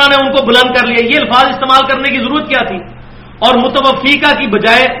اللہ تعالیٰ نے ان کو بلند کر لیا. یہ الفاظ استعمال کرنے کی ضرورت کیا تھی؟ اور متوفیقہ کی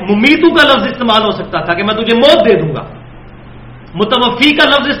بجائے ممیتو کا لفظ استعمال ہو سکتا تھا کہ میں تجھے موت دے دوں گا. متوفی کا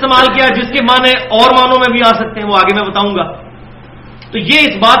لفظ استعمال کیا جس کے معنی اور معنوں میں بھی آ سکتے ہیں، وہ آگے میں بتاؤں گا. تو یہ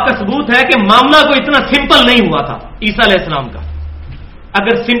اس بات کا ثبوت ہے کہ معاملہ کو اتنا سمپل نہیں ہوا تھا عیسیٰ علیہ السلام کا.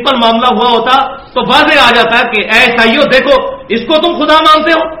 اگر سمپل معاملہ ہوا ہوتا تو واضح آ جاتا ہے کہ اے عیسائیو دیکھو اس کو تم خدا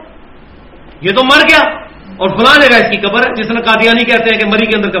مانتے ہو، یہ تو مر گیا اور فلاں جگہ اس کی قبر ہے، جس نے قادیانی کہتے ہیں کہ مری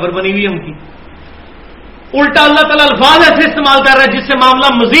کے اندر قبر بنی ہوئی ہے ان کی. الٹا اللہ تعالیٰ الفاظ ایسے استعمال کر رہا ہے جس سے معاملہ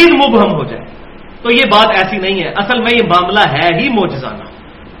مزید مبہم ہو جائے. تو یہ بات ایسی نہیں ہے، اصل میں یہ معاملہ ہے ہی معجزانہ.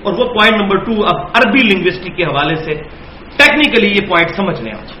 اور وہ پوائنٹ نمبر 2 اب عربی لنگوسٹک کے حوالے سے ٹیکنیکلی یہ پوائنٹ سمجھ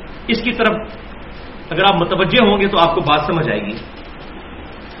لیں. آج اس کی طرف اگر آپ متوجہ ہوں گے تو آپ کو بات سمجھ آئے گی.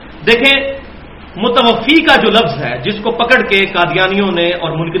 دیکھیں متوفی کا جو لفظ ہے جس کو پکڑ کے قادیانیوں نے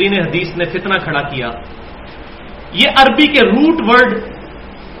اور منکرین حدیث نے فتنہ کھڑا کیا، یہ عربی کے روٹ ورڈ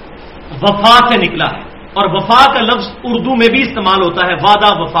وفا سے نکلا ہے. اور وفا کا لفظ اردو میں بھی استعمال ہوتا ہے، وعدہ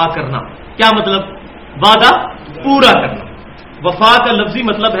وفا کرنا. کیا مطلب؟ وعدہ پورا کرنا. وفا کا لفظی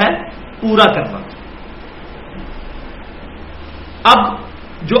مطلب ہے پورا کرنا. اب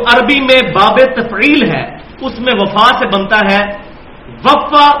جو عربی میں باب تفعیل ہے اس میں وفا سے بنتا ہے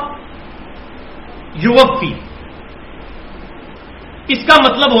وفا یوفی. اس کا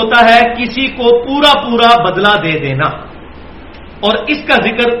مطلب ہوتا ہے کسی کو پورا پورا بدلہ دے دینا. اور اس کا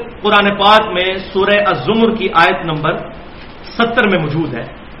ذکر قرآن پاک میں سورہ الزمر کی آیت نمبر 70 میں موجود ہے.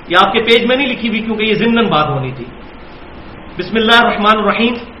 یہ آپ کے پیج میں نہیں لکھی ہوئی کیونکہ یہ ضمناً بات ہونی تھی. بسم اللہ الرحمن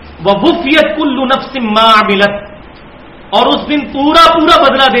الرحیم. وَوُفِّيَتْ كُلُّ نَفْسٍ مَّا عَمِلَتْ، اور اس دن پورا پورا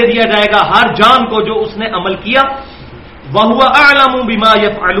بدلہ دے دیا جائے گا ہر جان کو جو اس نے عمل کیا. وَهُوَ أَعْلَمُ بِمَا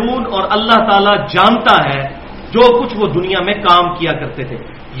يَفْعَلُونَ، اور اللہ تعالیٰ جانتا ہے جو کچھ وہ دنیا میں کام کیا کرتے تھے.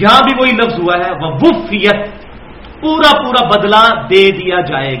 یہاں بھی وہی لفظ ہوا ہے ووفیت، پورا پورا بدلہ دے دیا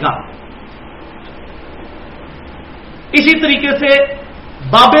جائے گا. اسی طریقے سے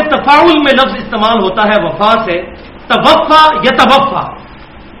باب تفاعل میں لفظ استعمال ہوتا ہے وفا سے، توفا یا توفا.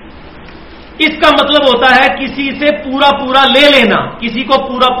 اس کا مطلب ہوتا ہے کسی سے پورا پورا لے لینا، کسی کو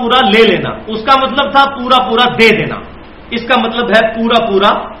پورا پورا لے لینا. اس کا مطلب تھا پورا پورا دے دینا، اس کا مطلب ہے پورا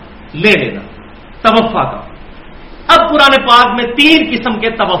پورا لے لینا توفا کا. اب قرآن پاک میں 3 قسم کے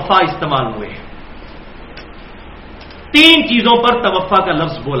توفا استعمال ہوئے ہیں. 3 چیزوں پر توفا کا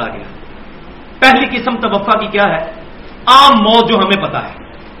لفظ بولا گیا. پہلی قسم توفا کی کیا ہے؟ عام موت جو ہمیں پتا ہے،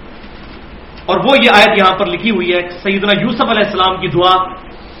 اور وہ یہ آیت یہاں پر لکھی ہوئی ہے سیدنا یوسف علیہ السلام کی دعا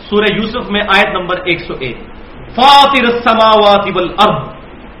سورہ یوسف میں آیت نمبر 101. فاطر السماوات والارض،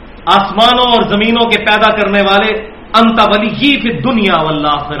 آسمانوں اور زمینوں کے پیدا کرنے والے، انت ولی فی الدنیا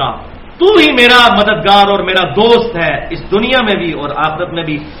والآخرہ، تو ہی میرا مددگار اور میرا دوست ہے اس دنیا میں بھی اور آخرت میں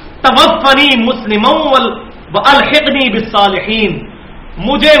بھی. توفنی مسلما والحقنی بالصالحین،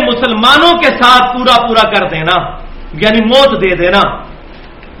 مجھے مسلمانوں کے ساتھ پورا پورا کر دینا، یعنی موت دے دینا،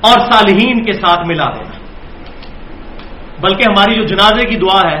 اور صالحین کے ساتھ ملا دینا. بلکہ ہماری جو جنازے کی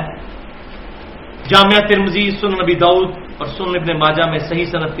دعا ہے جامعہ ترمذی، سنن نبی داؤد اور سنن ابن ماجہ میں صحیح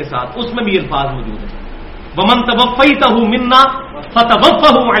سند کے ساتھ، اس میں بھی الفاظ موجود ہیں وَمَن تَوَفَّيْتَهُ مِنَّا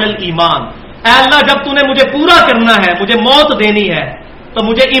فَتَوَفَّهُ عَلَى الْإِيمَانِ. اے اللہ جب تو نے مجھے پورا کرنا ہے، مجھے موت دینی ہے، تو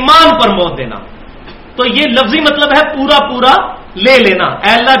مجھے ایمان پر موت دینا. تو یہ لفظی مطلب ہے پورا پورا لے لینا.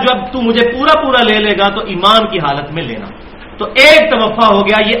 اے اللہ جب تو مجھے پورا پورا لے لے گا تو ایمان کی حالت میں لینا. تو ایک توفا ہو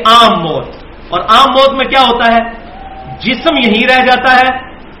گیا یہ عام موت. اور عام موت میں کیا ہوتا ہے؟ جسم یہیں رہ جاتا ہے،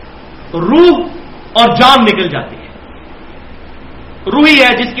 روح اور جان نکل جاتی ہے. روح ہی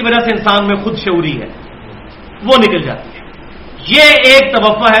ہے جس کی وجہ سے انسان میں خود شعوری ہے، وہ نکل جاتی ہے. یہ ایک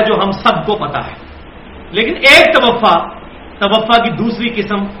توفا ہے جو ہم سب کو پتا ہے. لیکن ایک توفا کی دوسری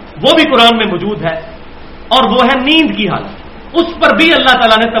قسم وہ بھی قرآن میں موجود ہے، اور وہ ہے نیند کی حالت. اس پر بھی اللہ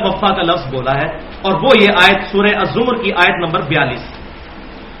تعالیٰ نے توفا کا لفظ بولا ہے، اور وہ یہ آیت سورہ الزمر کی آیت نمبر 42.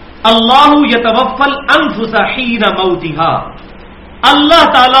 اللہ یتوفی الانفس حین موتها، اللہ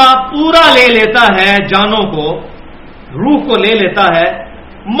تعالیٰ پورا لے لیتا ہے جانوں کو، روح کو لے لیتا ہے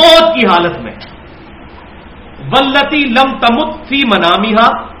موت کی حالت میں. واللتی لم تمت فی منامها،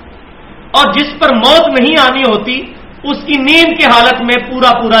 اور جس پر موت نہیں آنی ہوتی اس کی نیند کی حالت میں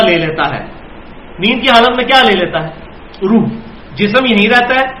پورا پورا لے لیتا ہے. نیند کی حالت میں کیا لے لیتا ہے؟ روح. جسم یہیں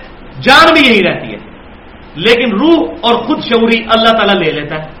رہتا ہے، جان بھی یہیں رہتی ہے، لیکن روح اور خود شعوری اللہ تعالیٰ لے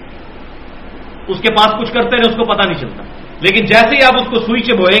لیتا ہے. اس کے پاس کچھ کرتے رہے اس کو پتہ نہیں چلتا، لیکن جیسے ہی آپ اس کو سوئی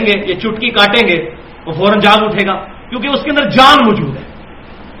سے بوئیں گے یا چٹکی کاٹیں گے وہ فوراً جاگ اٹھے گا، کیونکہ اس کے اندر جان موجود ہے،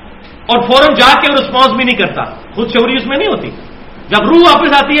 اور فوراً جاگ کے رسپانس بھی نہیں کرتا. خود شعوری اس میں نہیں ہوتی. جب روح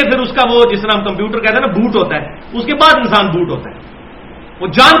واپس آتی ہے پھر اس کا وہ جس طرح ہم کمپیوٹر کہتے ہیں نا بوٹ ہوتا ہے، اس کے بعد انسان بوٹ ہوتا ہے، وہ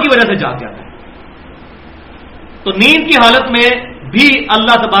جان کی وجہ سے جاگ جاتا ہے. تو نیند کی حالت میں بھی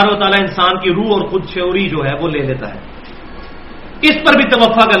اللہ تبارک و تعالیٰ انسان کی روح اور خود شعوری جو ہے وہ لے لیتا ہے. اس پر بھی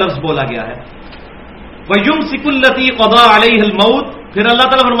توفا کا لفظ بولا گیا ہے. وَيُمْسِكُ الَّتِي قَضَىٰ عَلَيْهَا الْمَوْتِ، پھر اللہ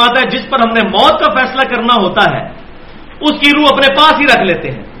تعالیٰ فرماتا ہے جس پر ہم نے موت کا فیصلہ کرنا ہوتا ہے اس کی روح اپنے پاس ہی رکھ لیتے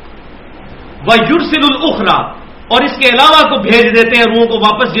ہیں. وَيُرْسِلُ الْأُخْرَىٰ، اور اس کے علاوہ کو بھیج دیتے ہیں روحوں کو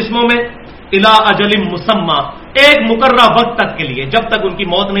واپس جسموں میں، اِلَىٰ أَجَلٍ مُّسَمًّى، ایک مقررہ وقت تک کے لیے، جب تک ان کی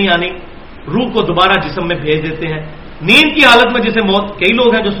موت نہیں آنی روح کو دوبارہ جسم میں بھیج دیتے ہیں. نیند کی حالت میں جسے موت، کئی لوگ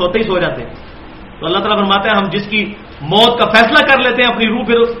ہیں جو سوتے ہی سو جاتے ہیں، تو اللہ تعالیٰ فرماتا ہے ہم جس کی موت کا فیصلہ کر لیتے ہیں اپنی روح،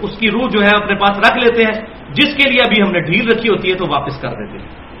 پھر اس کی روح جو ہے اپنے پاس رکھ لیتے ہیں، جس کے لیے ابھی ہم نے ڈھیل رکھی ہوتی ہے تو واپس کر دیتے ہیں.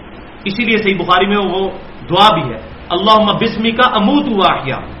 اسی لیے صحیح بخاری میں وہ دعا بھی ہے اللہم بسمک اموت و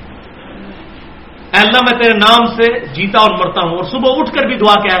احیا، اے اللہ میں تیرے نام سے جیتا اور مرتا ہوں. اور صبح اٹھ کر بھی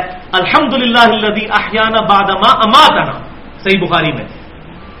دعا کیا ہے الحمدللہ الذی احیانا بعد ما اماتنا، صحیح بخاری میں.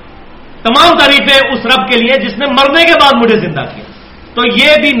 تمام تعریفیں اس رب کے لیے جس نے مرنے کے بعد مجھے زندہ کیا. تو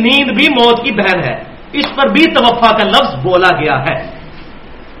یہ بھی نیند بھی موت کی بہن ہے، اس پر بھی توفا کا لفظ بولا گیا ہے.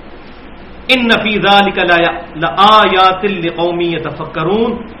 ان فی ذلک لآیات لقوم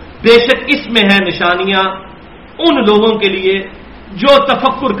یتفکرون، بے شک اس میں ہے نشانیاں ان لوگوں کے لیے جو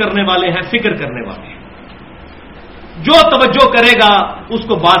تفکر کرنے والے ہیں، فکر کرنے والے ہیں. جو توجہ کرے گا اس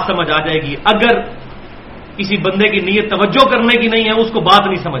کو بات سمجھ آ جائے گی. اگر کسی بندے کی نیت توجہ کرنے کی نہیں ہے اس کو بات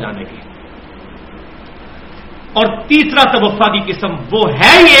نہیں سمجھ آنے کی. اور تیسرا توفا کی قسم وہ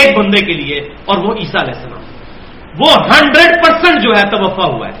ہے ہی ایک بندے کے لیے، اور وہ عیسیٰ علیہ السلام. وہ 100% جو ہے توفا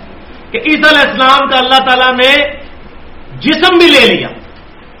ہوا ہے کہ عیسیٰ علیہ السلام کا اللہ تعالیٰ نے جسم بھی لے لیا.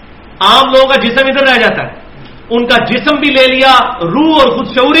 عام لوگوں کا جسم ادھر رہ جاتا ہے، ان کا جسم بھی لے لیا، روح اور خود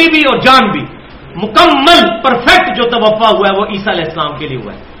شعوری بھی اور جان بھی. مکمل پرفیکٹ جو توفا ہوا ہے وہ عیسیٰ علیہ السلام کے لیے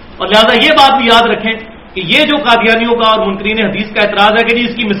ہوا ہے. اور لہذا یہ بات بھی یاد رکھیں کہ یہ جو قادیانیوں کا اور منکرین حدیث کا اعتراض ہے کہ جی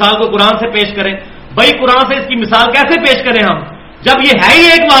اس کی مثال کو قرآن سے پیش کریں، بھائی قرآن سے اس کی مثال کیسے پیش کریں ہم، جب یہ ہے ہی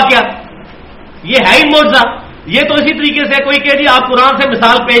ایک واقعہ، یہ ہے ہی معجزہ. یہ تو اسی طریقے سے کوئی کہ جی آپ قرآن سے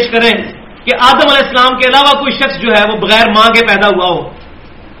مثال پیش کریں کہ آدم علیہ السلام کے علاوہ کوئی شخص جو ہے وہ بغیر ماں کے پیدا ہوا ہو،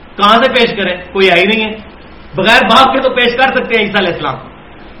 کہاں سے پیش کریں؟ کوئی ہے ہی نہیں ہے. بغیر باپ کے تو پیش کر سکتے ہیں عیسیٰ علیہ السلام،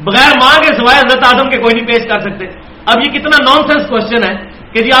 بغیر ماں کے سوائے حضرت آدم کے کوئی نہیں پیش کر سکتے. اب یہ کتنا نان سینس کوشچن ہے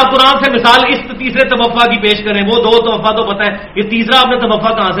کہ جی آپ قرآن سے مثال اس تیسرے توفع کی پیش کریں، وہ دو توفع تو پتہ ہے، یہ تیسرا آپ نے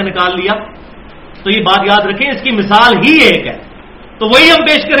توفع کہاں سے نکال لیا؟ تو یہ بات یاد رکھیں، اس کی مثال ہی ایک ہے، تو وہی ہم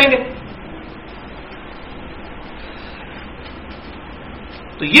پیش کریں گے.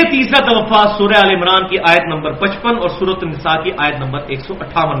 تو یہ تیسرا توفع سورہ آل عمران کی آیت نمبر 55 اور سورۃ النساء کی آیت نمبر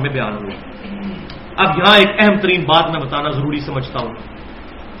 158 میں بیان ہوا. اب یہاں ایک اہم ترین بات میں بتانا ضروری سمجھتا ہوں،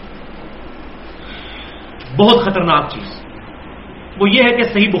 بہت خطرناک چیز، وہ یہ ہے کہ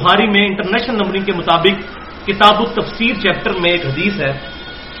صحیح بخاری میں انٹرنیشنل نمبرنگ کے مطابق کتاب التفسیر چیپٹر میں ایک حدیث ہے،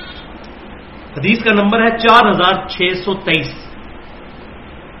 حدیث کا نمبر ہے 4623.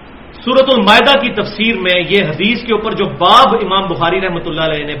 سورۃ المائدہ کی تفسیر میں یہ حدیث کے اوپر جو باب امام بخاری رحمۃ اللہ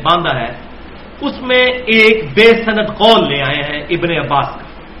علیہ نے باندھا ہے، اس میں ایک بے سند قول لے آئے ہیں ابن عباس کا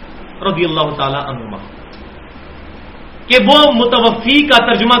رضی اللہ تعالی عنہما، کہ وہ متوفی کا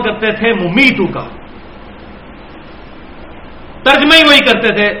ترجمہ کرتے تھے ممیتو کا. ترجمہ ہی وہی کرتے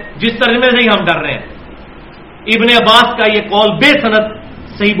تھے جس ترجمے سے ہی ہم ڈر رہے ہیں. ابن عباس کا یہ قول بے سند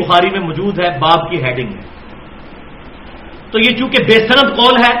صحیح بخاری میں موجود ہے باب کی ہیڈنگ میں. تو یہ چونکہ بے سند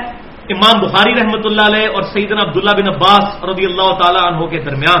قول ہے، امام بخاری رحمۃ اللہ علیہ اور سیدنا عبداللہ بن عباس رضی اللہ تعالی عنہ کے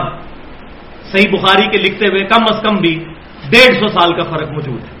درمیان صحیح بخاری کے لکھتے ہوئے کم از کم بھی 150 سال کا فرق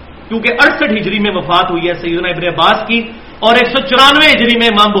موجود ہے، کیونکہ 68 ہجری میں وفات ہوئی ہے سیدنا ابن عباس کی اور 194 ہجری میں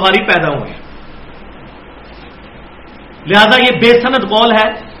امام بخاری پیدا ہوئے. لہذا یہ بے سند قول ہے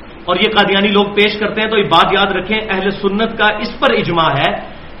اور یہ قادیانی لوگ پیش کرتے ہیں. تو یہ بات یاد رکھیں، اہل سنت کا اس پر اجماع ہے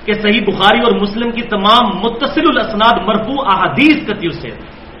کہ صحیح بخاری اور مسلم کی تمام متصل الاسناد مرفوع احادیث قطعی سے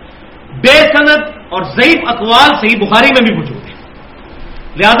بے سند اور ضعیف اقوال صحیح بخاری میں بھی موجود ہے.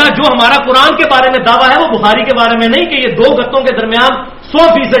 لہذا جو ہمارا قرآن کے بارے میں دعویٰ ہے وہ بخاری کے بارے میں نہیں کہ یہ دو گتوں کے درمیان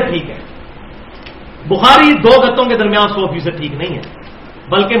 100% ٹھیک ہے. بخاری دو گتوں کے درمیان 100% ٹھیک نہیں ہے،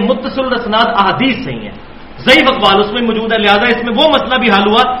 بلکہ متصل الاسناد احادیث صحیح ہے، ضعیف اقوال اس میں موجود ہے. لہذا اس میں وہ مسئلہ بھی حل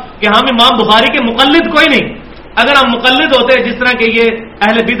ہوا کہ ہم امام بخاری کے مقلد کوئی نہیں. اگر ہم مقلد ہوتے جس طرح کہ یہ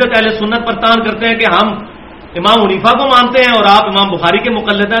اہل بدعت اہل سنت پر تان کرتے ہیں کہ ہم امام حنیفہ کو مانتے ہیں اور آپ امام بخاری کے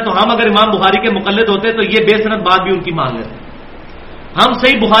مقلد ہیں، تو ہم اگر امام بخاری کے مقلد ہوتے تو یہ بے سند بات بھی ان کی مان لیتے. ہم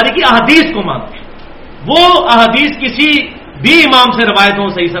صحیح بخاری کی احادیث کو مانتے ہیں، وہ احادیث کسی بھی امام سے روایت ہوں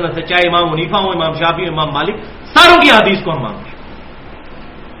صحیح سند سے، چاہے امام حنیفہ ہوں، امام شافعی، امام مالک، ساروں کی احادیث کو ہم مانتے ہیں.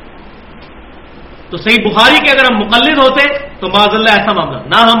 تو صحیح بخاری کے اگر ہم مقلد ہوتے تو معاذ اللہ ایسا معاملہ،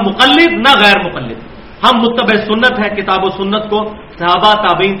 نہ ہم مقلد نہ غیر مقلد، ہم متبع سنت ہے، کتاب و سنت کو صحابہ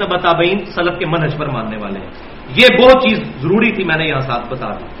تابعین تبع تابعین سلف کے منہج پر ماننے والے ہیں. یہ بہت چیز ضروری تھی، میں نے یہاں ساتھ بتا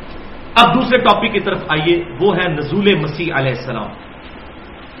دی. اب دوسرے ٹاپک کی طرف آئیے، وہ ہے نزول-e-Maseeh علیہ السلام،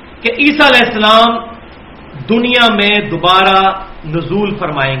 کہ عیسیٰ علیہ السلام دنیا میں دوبارہ نزول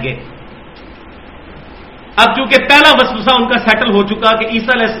فرمائیں گے. اب چونکہ پہلا وسوسہ ان کا سیٹل ہو چکا کہ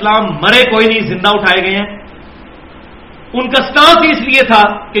عیسیٰ علیہ السلام مرے کوئی نہیں، زندہ اٹھائے گئے ہیں. ان کا سٹانس اس لیے تھا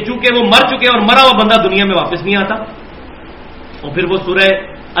کہ چونکہ وہ مر چکے اور مرا ہوا بندہ دنیا میں واپس نہیں آتا. اور پھر وہ سورہ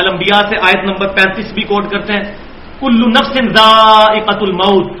الانبیاء سے آیت نمبر 35 بھی کوٹ کرتے ہیں، کل نفس ذائقۃ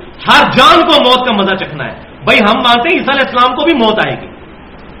الموت، ہر جان کو موت کا مزہ چکھنا ہے. بھائی ہم مانتے ہیں عیسیٰ علیہ السلام کو بھی موت آئے گی،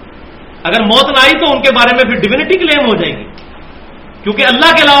 اگر موت نہ آئی تو ان کے بارے میں پھر ڈیوینٹی کلیم ہو جائے گی، کیونکہ اللہ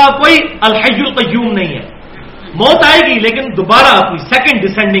کے علاوہ کوئی الحی القیوم نہیں ہے. موت آئے گی لیکن دوبارہ اپنی سیکنڈ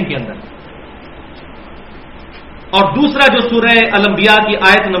ڈسینڈنگ کے اندر. اور دوسرا جو سورہ الانبیاء کی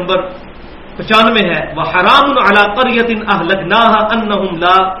آیت نمبر 95 ہے، وَحَرَامٌ عَلَىٰ قَرْيَةٍ أَهْلَكْنَاهَا أَنَّهُمْ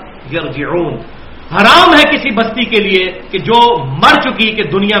لَا يَرْجِعُونَ، حرام ہے کسی بستی کے لیے کہ جو مر چکی کہ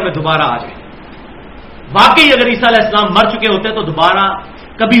دنیا میں دوبارہ آ جائے. واقعی اگر عیسیٰ علیہ السلام مر چکے ہوتے تو دوبارہ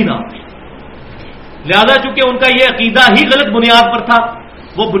کبھی نہ آتے. لہذا چونکہ ان کا یہ عقیدہ ہی غلط بنیاد پر تھا،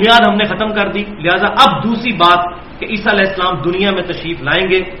 وہ بنیاد ہم نے ختم کر دی. لہذا اب دوسری بات کہ عیسیٰ علیہ السلام دنیا میں تشریف لائیں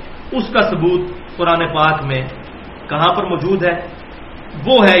گے، اس کا ثبوت قرآن پاک میں کہاں پر موجود ہے؟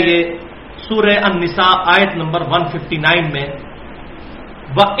 وہ ہے یہ سورہ النساء آیت نمبر 159 میں،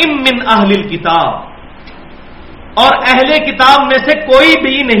 وَإِن مِّنْ أَهْلِ الْكِتَابِ، اور اہل کتاب میں سے کوئی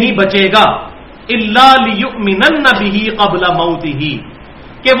بھی نہیں بچے گا، إِلَّا لِيُؤْمِنَنَّ بِهِ قَبْلَ مَوْتِهِ،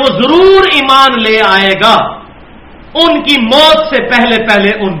 کہ وہ ضرور ایمان لے آئے گا ان کی موت سے پہلے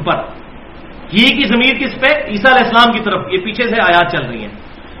پہلے ان پر. ہی کی ضمیر کس پہ؟ عیسیٰ علیہ السلام کی طرف. یہ پیچھے سے آیات چل رہی ہیں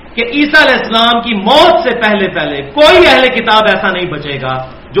کہ عیسیٰ علیہ السلام کی موت سے پہلے پہلے کوئی اہل کتاب ایسا نہیں بچے گا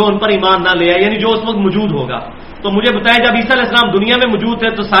جو ان پر ایمان نہ لے آئے، یعنی جو اس وقت موجود ہوگا. تو مجھے بتائیں جب عیسیٰ علیہ السلام دنیا میں موجود تھے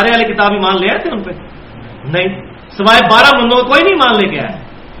تو سارے اہل کتاب ایمان لے آئے تھے ان پہ؟ نہیں، سوائے 12 بندوں کو کوئی نہیں ایمان لے کے آیا.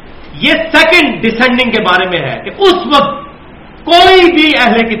 یہ سیکنڈ ڈسینڈنگ کے بارے میں ہے کہ اس وقت کوئی بھی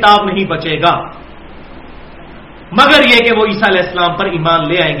اہل کتاب نہیں بچے گا مگر یہ کہ وہ عیسیٰ علیہ السلام پر ایمان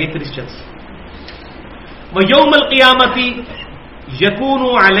لے آئیں گے کرسچنس. وَيَوْمَ الْقِيَامَةِ يَكُونُ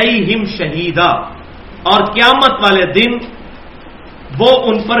عَلَيْهِمْ شَهِيدًا، اور قیامت والے دن وہ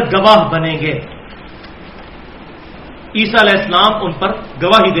ان پر گواہ بنیں گے. عیسیٰ علیہ السلام ان پر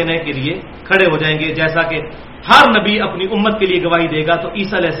گواہی دینے کے لیے کھڑے ہو جائیں گے. جیسا کہ ہر نبی اپنی امت کے لیے گواہی دے گا تو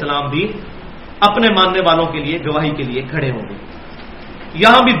عیسیٰ علیہ السلام بھی اپنے ماننے والوں کے لیے گواہی کے لیے کھڑے ہوں گے.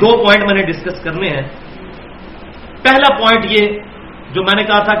 یہاں بھی 2 پوائنٹ میں نے ڈسکس کرنے ہیں. پہلا پوائنٹ یہ جو میں نے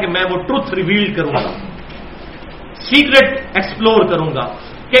کہا تھا کہ میں وہ ٹروتھ ریویل کروں گا، سیکرٹ ایکسپلور کروں گا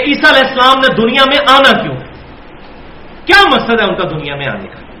کہ عیسیٰ علیہ السلام نے دنیا میں آنا کیوں، کیا مقصد ہے ان کا دنیا میں آنے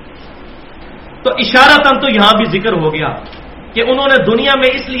کا. تو اشارتاً تو یہاں بھی ذکر ہو گیا کہ انہوں نے دنیا میں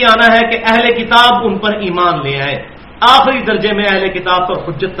اس لیے آنا ہے کہ اہل کتاب ان پر ایمان لے آئے، آخری درجے میں اہل کتاب پر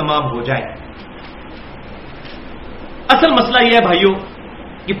حجت تمام ہو جائے. اصل مسئلہ یہ ہے بھائیوں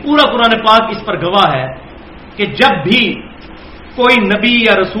کہ پورا قرآن پاک اس پر گواہ ہے کہ جب بھی کوئی نبی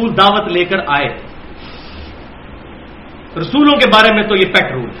یا رسول دعوت لے کر آئے، رسولوں کے بارے میں تو یہ پیٹ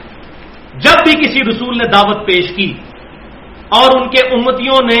رول ہے، جب بھی کسی رسول نے دعوت پیش کی اور ان کے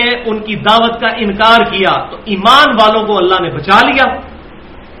امتیوں نے ان کی دعوت کا انکار کیا تو ایمان والوں کو اللہ نے بچا لیا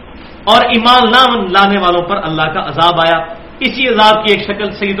اور ایمان نہ لانے والوں پر اللہ کا عذاب آیا. اسی عذاب کی ایک شکل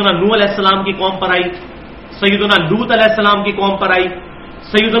سیدنا نوح علیہ السلام کی قوم پر آئی، سیدنا لوط علیہ السلام کی قوم پر آئی،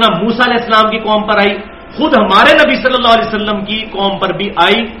 سیدنا موسیٰ علیہ السلام کی قوم پر آئی، خود ہمارے نبی صلی اللہ علیہ وسلم کی قوم پر بھی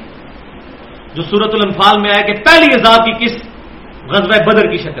آئی، جو سورۃ الانفال میں آیا کہ پہلی عذاب کی قسط غزوہ بدر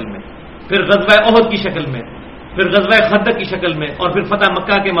کی شکل میں، پھر غزوہ احد کی شکل میں، پھر غزوہ خندق کی شکل میں، اور پھر فتح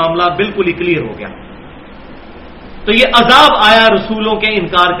مکہ کے معاملات بالکل ہی کلیئر ہو گیا. تو یہ عذاب آیا رسولوں کے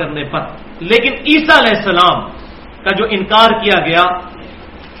انکار کرنے پر. لیکن عیسیٰ علیہ السلام کا جو انکار کیا گیا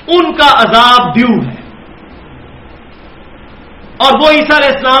ان کا عذاب ڈیو ہے، اور وہ عیسیٰ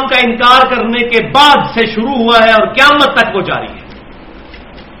علیہ السلام کا انکار کرنے کے بعد سے شروع ہوا ہے اور قیامت تک وہ جاری ہے.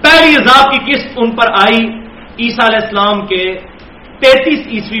 پہلی عذاب کی قسط ان پر آئی عیسیٰ علیہ السلام کے 33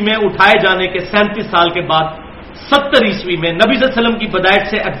 عیسوی میں اٹھائے جانے کے 37 سال کے بعد 70 عیسوی میں نبی صلی اللہ علیہ وسلم کی پیدائش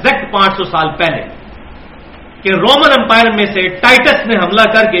سے ایگزیکٹ 500 سال پہلے کہ رومن امپائر میں سے ٹائٹس نے حملہ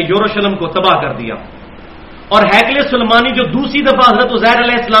کر کے یروشلم کو تباہ کر دیا، اور ہیکل سلیمانی جو دوسری دفعہ حضرت عزیر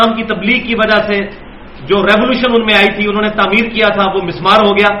علیہ السلام کی تبلیغ کی وجہ سے جو ریولوشن ان میں آئی تھی انہوں نے تعمیر کیا تھا وہ مسمار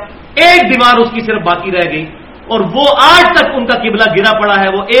ہو گیا، ایک دیوار اس کی صرف باقی رہ گئی، اور وہ آج تک ان کا قبلہ گرا پڑا ہے.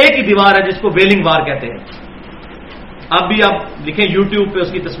 وہ ایک ہی دیوار ہے جس کو ویلنگ وار کہتے ہیں. اب بھی آپ لکھیں یوٹیوب پہ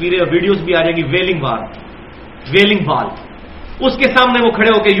اس کی تصویریں اور ویڈیوز بھی آ جائیں گی، ویلنگ وار، ویلنگ وال. اس کے سامنے وہ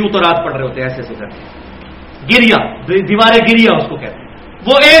کھڑے ہو کے یوں تو رات پڑھ رہے ہوتے ہیں ایسے کر کے، گریا، دیوار گریا اس کو کہتے ہیں.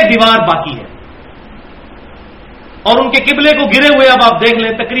 وہ ایک دیوار باقی ہے اور ان کے قبلے کو گرے ہوئے اب آپ دیکھ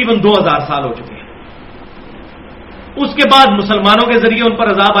لیں تقریباً 2000 سال ہو چکے ہیں. اس کے بعد مسلمانوں کے ذریعے ان پر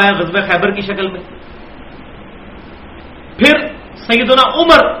عذاب آیا غزوہ خیبر کی شکل میں. پھر سیدنا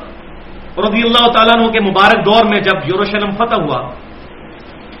عمر رضی اللہ تعالیٰ عنہ کے مبارک دور میں جب یروشلم فتح ہوا،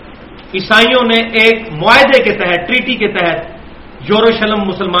 عیسائیوں نے ایک معاہدے کے تحت، ٹریٹی کے تحت یروشلم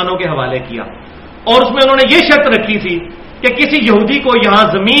مسلمانوں کے حوالے کیا، اور اس میں انہوں نے یہ شرط رکھی تھی کہ کسی یہودی کو یہاں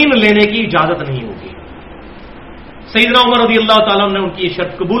زمین لینے کی اجازت نہیں ہوگی. سیدنا عمر رضی اللہ تعالیٰ عنہ نے ان کی یہ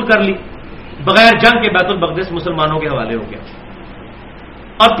شرط قبول کر لی، بغیر جنگ کے بیت المقدس مسلمانوں کے حوالے ہو گیا.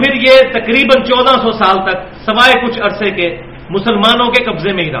 اور پھر یہ تقریباً 1400 سال تک سوائے کچھ عرصے کے مسلمانوں کے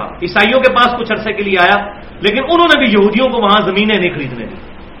قبضے میں ہی رہا. عیسائیوں کے پاس کچھ عرصے کے لیے آیا لیکن انہوں نے بھی یہودیوں کو وہاں زمینیں نہیں خریدنے دی.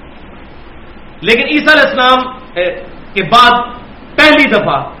 لیکن عیسیٰ علیہ السلام کے بعد پہلی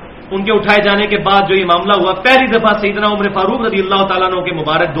دفعہ ان کے اٹھائے جانے کے بعد جو یہ معاملہ ہوا، پہلی دفعہ سیدنا عمر فاروق رضی اللہ تعالیٰ عنہ کے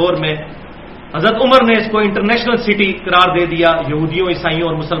مبارک دور میں حضرت عمر نے اس کو انٹرنیشنل سٹی قرار دے دیا یہودیوں، عیسائیوں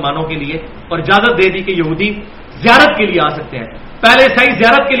اور مسلمانوں کے لیے، اور اجازت دے دی کہ یہودی زیارت کے لیے آ سکتے ہیں. پہلے عیسائی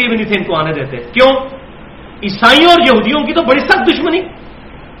زیارت کے لیے بھی نہیں تھے ان کو آنے دیتے. کیوں؟ عیسائیوں اور یہودیوں کی تو بڑی سخت دشمنی.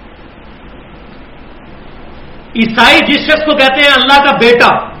 عیسائی جس شخص کو کہتے ہیں اللہ کا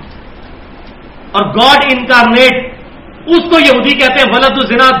بیٹا اور گاڈ انکارنیٹ، اس کو یہودی کہتے ہیں ولد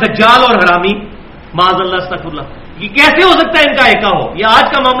الزنا، دجال اور حرامی، معاذ اللہ استغفر اللہ. یہ کیسے ہو سکتا ہے ان کا ایکا ہو؟ یہ آج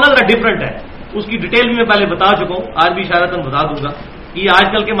کا معاملہ ذرا ڈفرنٹ ہے، اس کی ڈیٹیل بھی میں پہلے بتا چکا ہوں، آج بھی اشارتاً بتا دوں گا کہ یہ آج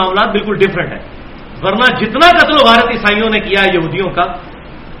کل کے معاملات بالکل ڈفرنٹ ہیں. ورنہ جتنا قتل و غارت عیسائیوں نے کیا ہے یہودیوں کا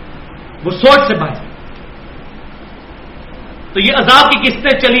وہ سوچ سے باہر. تو یہ عذاب کی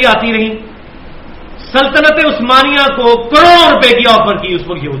قسطیں چلی آتی رہیں. سلطنت عثمانیہ کو کروڑوں روپے کی آفر کی اس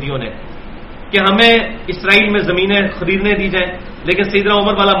وقت یہودیوں نے کہ ہمیں اسرائیل میں زمینیں خریدنے دی جائیں، لیکن سیدنا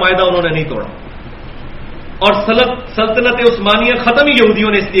عمر والا معاہدہ انہوں نے نہیں توڑا، اور سلطنت عثمانیہ ختم ہی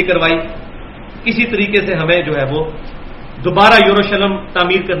یہودیوں نے اس لیے کروائی کسی طریقے سے ہمیں جو ہے وہ دوبارہ یروشلم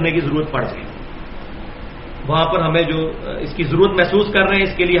تعمیر کرنے کی ضرورت پڑ گئی، وہاں پر ہمیں جو اس کی ضرورت محسوس کر رہے ہیں،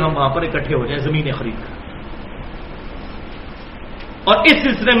 اس کے لیے ہم وہاں پر اکٹھے ہو جائیں زمینیں خرید کر۔ اور اس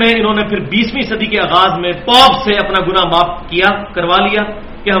سلسلے میں انہوں نے پھر 20ویں صدی کے آغاز میں پوپ سے اپنا گناہ معاف کروا لیا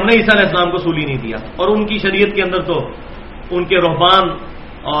کہ ہم نے عیسیٰ علیہ السلام کو سولی نہیں دیا، اور ان کی شریعت کے اندر تو ان کے رہبان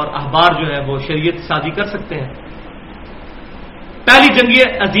اور احبار جو ہے وہ شریعت سازی کر سکتے ہیں۔ پہلی جنگ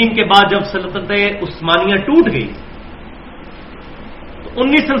عظیم کے بعد جب سلطنت عثمانیہ ٹوٹ گئی تو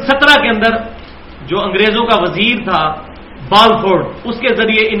 1917 کے اندر جو انگریزوں کا وزیر تھا بالفورڈ، اس کے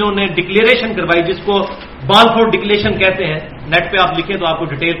ذریعے انہوں نے ڈکلیریشن کروائی جس کو بالفورڈ ڈکلیریشن کہتے ہیں، نیٹ پہ آپ لکھیں تو آپ کو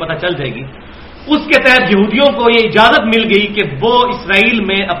ڈیٹیل پتہ چل جائے گی۔ اس کے تحت یہودیوں کو یہ اجازت مل گئی کہ وہ اسرائیل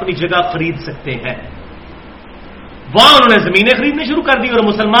میں اپنی جگہ خرید سکتے ہیں، وہاں انہوں نے زمینیں خریدنی شروع کر دی اور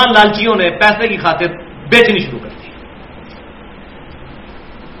مسلمان لالچیوں نے پیسے کی خاطر بیچنی شروع کر دی۔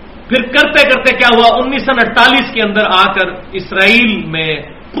 پھر کرتے کرتے کیا ہوا، 1948 کے اندر آ کر اسرائیل میں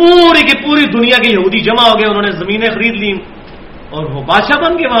پوری کی پوری دنیا کے یہودی جمع ہو گئے، انہوں نے زمینیں خرید لی اور وہ بادشاہ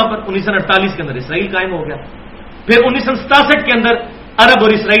بن گئے وہاں پر۔ 1948 کے اندر اسرائیل قائم ہو گیا۔ پھر 1967 کے اندر عرب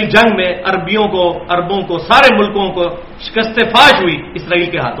اور اسرائیل جنگ میں عربوں کو سارے ملکوں کو شکست فاش ہوئی اسرائیل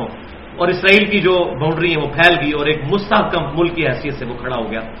کے ہاتھوں، اور اسرائیل کی جو باؤنڈری ہے وہ پھیل گئی اور ایک مستحکم ملک کی حیثیت سے وہ کھڑا ہو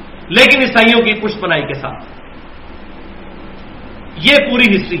گیا، لیکن عیسائیوں کی پشت پناہی کے ساتھ۔ یہ پوری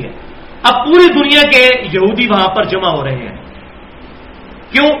ہسٹری ہے۔ اب پوری دنیا کے یہودی وہاں پر جمع ہو رہے ہیں،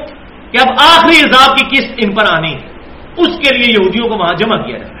 کیوں کہ اب آخری عذاب کی قسط ان پر آنی ہے، اس کے لیے یہودیوں کو وہاں جمع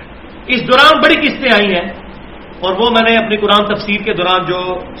کیا جا رہا ہے۔ اس دوران بڑی قسطیں آئی ہیں، اور وہ میں نے اپنی قرآن تفسیر کے دوران جو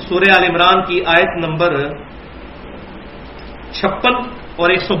سورہ آل عمران کی آیت نمبر 56 اور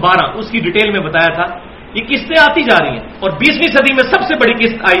 112 اس کی ڈیٹیل میں بتایا تھا۔ یہ قسطیں آتی جا رہی ہیں، اور 20ویں صدی میں سب سے بڑی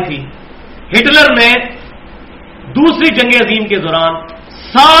قسط آئی تھی، ہٹلر نے دوسری جنگ عظیم کے دوران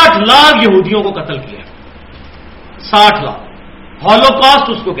 60 لاکھ یہودیوں کو قتل کیا۔ 60 لاکھ ہولوکاسٹ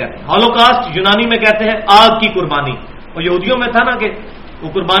اس کو کہتے ہیں۔ ہولوکاسٹ یونانی میں کہتے ہیں آگ کی قربانی، اور یہودیوں میں تھا نا کہ وہ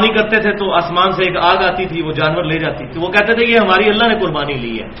قربانی کرتے تھے تو آسمان سے ایک آگ آتی تھی، وہ جانور لے جاتی تھی، وہ کہتے تھے یہ ہماری اللہ نے قربانی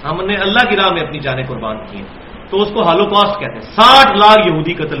لی ہے، ہم نے اللہ کی راہ میں اپنی جانیں قربان کی ہیں، تو اس کو ہولوکاسٹ کہتے ہیں۔ 60 لاکھ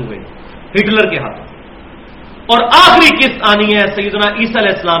یہودی قتل ہوئے ہٹلر کے ہاتھوں، اور آخری قسط آنی ہے سیدنا عیسیٰ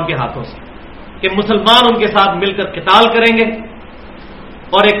علیہ السلام کے ہاتھوں سے کہ مسلمان ان کے ساتھ مل کر قتال کریں گے،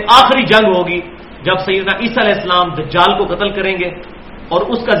 اور ایک آخری جنگ ہوگی جب سیدنا عیسیٰ علیہ السلام دجال کو قتل کریں گے، اور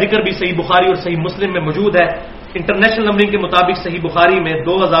اس کا ذکر بھی صحیح بخاری اور صحیح مسلم میں موجود ہے۔ انٹرنیشنل نمبرنگ کے مطابق صحیح بخاری میں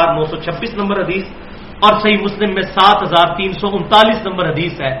 2926 نمبر حدیث اور صحیح مسلم میں 7339 نمبر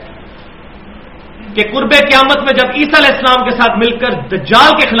حدیث ہے کہ قرب قیامت میں جب عیسیٰ علیہ السلام کے ساتھ مل کر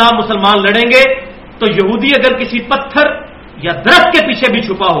دجال کے خلاف مسلمان لڑیں گے تو یہودی اگر کسی پتھر یا درخت کے پیچھے بھی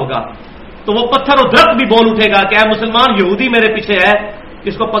چھپا ہوگا تو وہ پتھر اور درخت بھی بول اٹھے گا کہ اے مسلمان، یہودی میرے پیچھے ہے،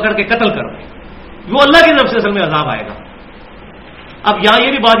 اس کو پکڑ کے قتل کر دیں۔ وہ اللہ کی طرف سے اصل میں عذاب آئے گا۔ اب یہاں یہ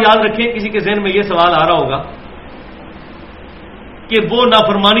بھی بات یاد رکھیں، کسی کے ذہن میں یہ سوال آ رہا ہوگا کہ وہ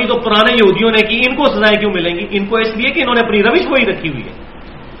نافرمانی تو پرانے یہودیوں نے کی، ان کو سزائیں کیوں ملیں گی؟ ان کو اس لیے کہ انہوں نے اپنی روش وہی رکھی ہوئی ہے۔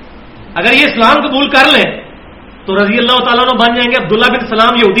 اگر یہ اسلام قبول کر لیں تو رضی اللہ تعالیٰ عنہ بن جائیں گے۔ عبداللہ بن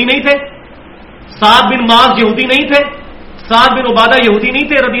سلام یہودی نہیں تھے، سعد بن معاذ یہودی نہیں تھے، سعد بن عبادہ یہودی نہیں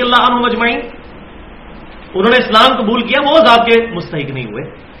تھے رضی اللہ عنہم اجمعین، انہوں نے اسلام قبول کیا، وہ عذاب کے مستحق نہیں ہوئے،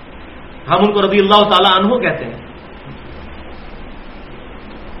 ہم ان کو رضی اللہ تعالیٰ عنہ کہتے ہیں۔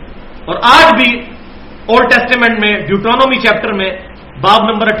 اور آج بھی اولڈ ٹیسٹیمنٹ میں ڈیوٹرانومی چیپٹر میں باب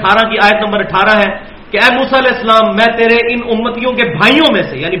نمبر 18 کی آیت نمبر 18 ہے کہ اے موسیٰ علیہ السلام، میں تیرے ان امتیوں کے بھائیوں میں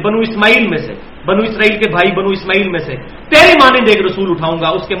سے، یعنی بنو اسماعیل میں سے، بنو اسرائیل کے بھائی بنو اسماعیل میں سے تیری مانند ایک رسول اٹھاؤں گا،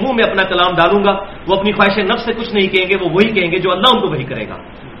 اس کے منہ میں اپنا کلام ڈالوں گا، وہ اپنی خواہش نفس سے کچھ نہیں کہیں گے، وہ وہی کہیں گے جو اللہ ان کو وہی کرے گا۔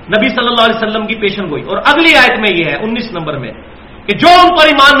 نبی صلی اللہ علیہ وسلم کی پیشن گوئی۔ اور اگلی آیت میں یہ ہے 19 نمبر میں کہ جو ان پر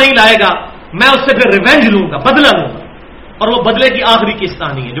ایمان نہیں لائے گا میں اس سے پھر ریونج لوں گا، بدلہ لوں گا، اور وہ بدلے کی آخری قسط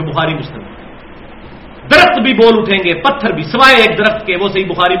آنی ہے جو بخاری مسلم ہے۔ درخت بھی بول اٹھیں گے، پتھر بھی، سوائے ایک درخت کے، وہ صحیح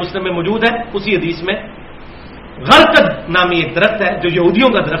بخاری مسلم میں موجود ہے اسی حدیث میں۔ غرقد نامی ایک درخت ہے جو یہودیوں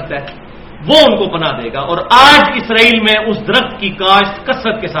کا درخت ہے، وہ ان کو پناہ دے گا، اور آج اسرائیل میں اس درخت کی کاشت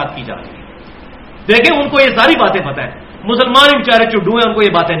کثرت کے ساتھ کی جا رہی ہے۔ دیکھیں ان کو یہ ساری باتیں پتہ ہیں، مسلمان بیچارے چڈو ہیں، ان کو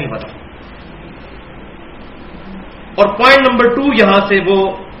یہ باتیں نہیں پتہ۔ اور پوائنٹ نمبر 2 یہاں سے وہ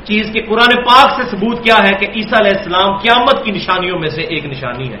چیز کہ قرآن پاک سے ثبوت کیا ہے کہ عیسیٰ علیہ السلام قیامت کی نشانیوں میں سے ایک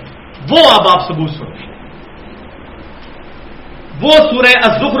نشانی ہے، وہ اب آپ ثبوت سنیں۔ وہ سورہ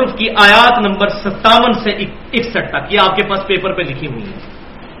الزخرف کی آیات نمبر 57 سے 61 تک، یہ آپ کے پاس پیپر پہ لکھی ہوئی ہے۔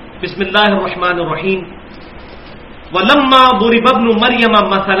 بسم اللہ الرحمن الرحیم۔ وَلَمَّا ضُرِبَ ابْنُ مَرْيَمَ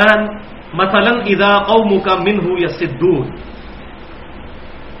مَثَلًا مثلا اذا قومک منہ یصدون،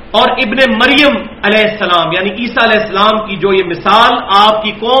 اور ابن مریم علیہ السلام یعنی عیسیٰ علیہ السلام کی جو یہ مثال آپ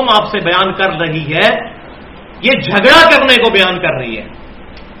کی قوم آپ سے بیان کر رہی ہے، یہ جھگڑا کرنے کو بیان کر رہی ہے۔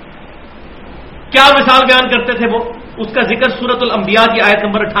 کیا مثال بیان کرتے تھے وہ؟ اس کا ذکر سورۃ الانبیاء کی آیت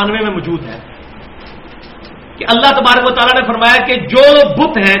نمبر 98 میں موجود ہے کہ اللہ تبارک و تعالیٰ نے فرمایا کہ جو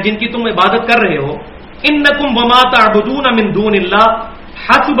بت ہیں جن کی تم عبادت کر رہے ہو، انکم وما تعبدون من دون اللہ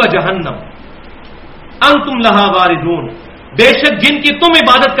حسب جہنم انتم لہا واردون، بے شک جن کی تم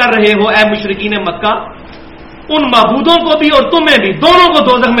عبادت کر رہے ہو اے مشرکین مکہ، ان معبودوں کو بھی اور تمہیں بھی، دونوں کو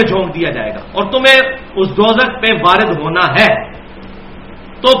دوزخ میں جھونک دیا جائے گا اور تمہیں اس دوزخ پہ وارد ہونا ہے۔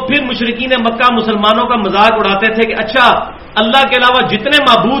 تو پھر مشرکین مکہ مسلمانوں کا مذاق اڑاتے تھے کہ اچھا اللہ کے علاوہ جتنے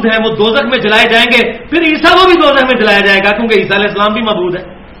معبود ہیں وہ دوزخ میں جلائے جائیں گے، پھر عیسیٰ کو بھی دوزخ میں جلایا جائے گا کیونکہ عیسیٰ علیہ السلام بھی معبود ہے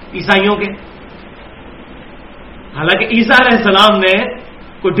عیسائیوں کے۔ حالانکہ عیسیٰ علیہ السلام نے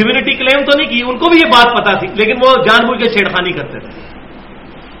کوئی ڈیوینٹی کلیم تو نہیں کی، ان کو بھی یہ بات پتا تھی، لیکن وہ جان بوجھ کے چھیڑخانی کرتے تھے۔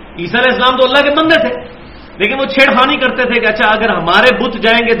 عیسیٰ علیہ السلام تو اللہ کے بندے تھے، لیکن وہ چھیڑخانی کرتے تھے کہ اچھا اگر ہمارے بت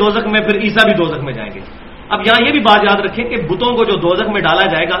جائیں گے دوزخ میں، پھر عیسیٰ بھی دوزخ میں جائیں گے۔ اب یہاں یہ بھی بات یاد رکھیں کہ بتوں کو جو دوزخ میں ڈالا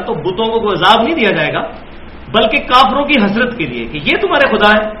جائے گا تو بتوں کو کوئی عذاب نہیں دیا جائے گا، بلکہ کافروں کی حسرت کے لیے کہ یہ تمہارے خدا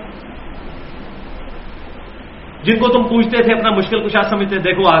ہے جن کو تم پوچھتے تھے، اپنا مشکل کشا سمجھتے،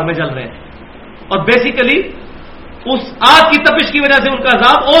 دیکھو آگ میں جل رہے ہیں۔ اور بیسیکلی اس آگ کی تپش کی وجہ سے ان کا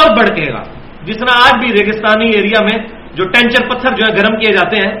عذاب اور بڑھے گا، جس طرح آج بھی ریگستانی ایریا میں جو ٹینچر پتھر جو ہے گرم کیے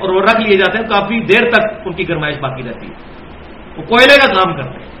جاتے ہیں اور وہ رکھ لیے جاتے ہیں، کافی دیر تک ان کی گرمائش باقی رہتی ہے، وہ کوئلے کا کام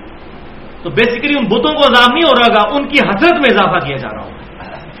کرتے ہیں۔ تو بیسیکلی ان بتوں کو عذاب نہیں ہو رہا گا، ان کی حسرت میں اضافہ کیا جا رہا ہوگا۔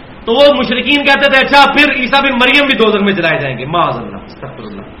 تو وہ مشرکین کہتے تھے اچھا پھر عیسیٰ بن مریم بھی دوزخ میں جلائے جائیں گے، معاذ اللہ استغفر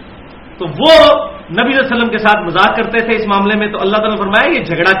اللہ۔ تو وہ نبی صلی اللہ علیہ وسلم کے ساتھ مذاق کرتے تھے اس معاملے میں، تو اللہ تعالیٰ نے فرمایا یہ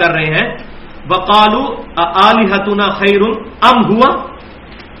جھگڑا کر رہے ہیں۔ وقالوا آلہتنا خیر ام ہوا،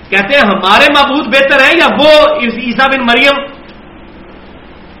 کہتے ہیں ہمارے معبود بہتر ہیں یا وہ عیسیٰ بن مریم؟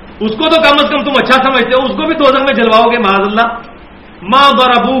 اس کو تو کم از کم تم اچھا سمجھتے ہو، اس کو بھی دوزخ میں جلواؤ گے معاذ اللہ۔ ما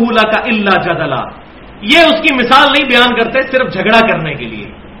ضربوہ لک الا جدلا، یہ اس کی مثال نہیں بیان کرتے صرف جھگڑا کرنے کے لیے۔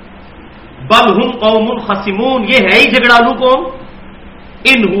 بل ہم قوم خصمون، یہ ہے ہی جھگڑالو قوم۔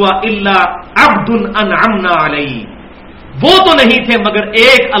 ان ہوا الا عبد انعمنا علیہ، وہ تو نہیں تھے مگر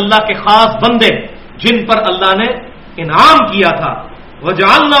ایک اللہ کے خاص بندے جن پر اللہ نے انعام کیا تھا۔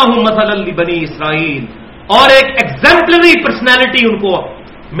 وجعلناہ مثلا لبنی اسرائیل، اور ایک ایگزمپلری پرسنالٹی ان کو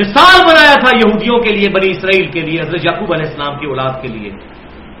مثال بنایا تھا یہودیوں کے لیے، بنی اسرائیل کے لیے، حضرت یعقوب علیہ السلام کی اولاد کے لیے۔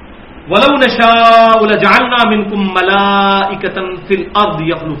 وَلَوْ نَشَاءُ لَجَعَلْنَا مِنْكُمْ مَلَائِكَةً فِي الْأَرْضِ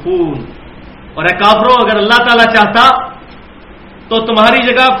يَخْلُفُونَ، اور اے کافروں اگر اللہ تعالیٰ چاہتا تو تمہاری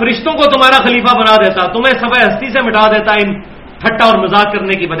جگہ فرشتوں کو تمہارا خلیفہ بنا دیتا، تمہیں سب ہستی سے مٹا دیتا ان ٹھٹا اور مذاق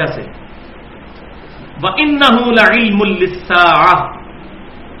کرنے کی وجہ سے۔ وَإِنَّهُ لَعِلْمٌ لِلسَّاعَةِ،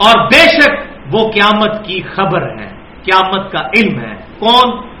 اور بے شک وہ قیامت کی خبر ہے، قیامت کا علم ہے۔ کون؟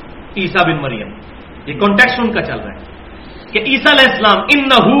 عیسیٰ بن مریم۔ یہ کانٹیکسٹ ان کا چل رہا ہے کہ عیسیٰ علیہ السلام،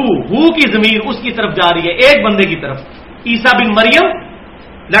 ہو کی ضمیر اس کی طرف جا رہی ہے، ایک بندے کی طرف، عیسیٰ بن مریم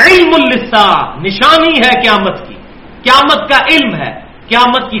لعلم للساعہ، نشانی ہے قیامت کی، قیامت کا علم ہے،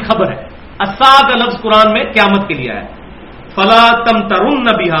 قیامت کی خبر ہے۔ الساعہ کا لفظ قرآن میں قیامت کے لیے ہے۔ فلا تمترن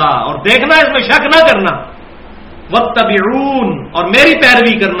بہا، اور دیکھنا اس میں شک نہ کرنا، واتبعون، اور میری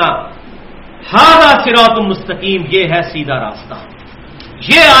پیروی کرنا، ھذا صراط مستقیم، یہ ہے سیدھا راستہ۔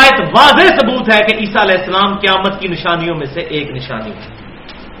 یہ آیت واضح ثبوت ہے کہ عیسیٰ علیہ السلام قیامت کی نشانیوں میں سے ایک نشانی ہے،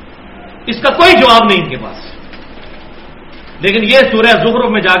 اس کا کوئی جواب نہیں ان کے پاس۔ لیکن یہ سورہ زخرف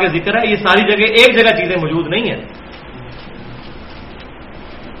میں جا کے ذکر ہے، یہ ساری جگہ ایک جگہ چیزیں موجود نہیں ہیں۔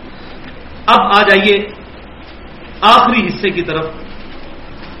 اب آ جائیے آخری حصے کی طرف،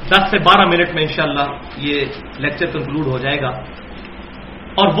 10 سے 12 منٹ میں انشاءاللہ یہ لیکچر کنکلوڈ ہو جائے گا،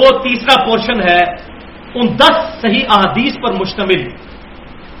 اور وہ تیسرا پورشن ہے ان 10 صحیح احادیث پر مشتمل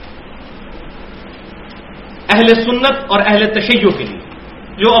اہل سنت اور اہل تشیع کے لیے،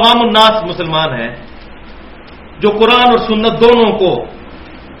 جو عوام الناس مسلمان ہیں، جو قرآن اور سنت دونوں کو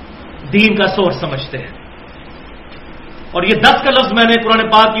دین کا سورس سمجھتے ہیں۔ اور یہ 10 کا لفظ میں نے قرآن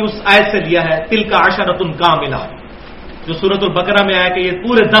پاک کی اس آیت سے لیا ہے، تلک عشرۃ کاملہ، جو سورۃ البقرہ میں آیا کہ یہ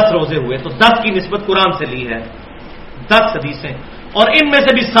پورے 10 روزے ہوئے، تو 10 کی نسبت قرآن سے لی ہے، 10 حدیثیں، اور ان میں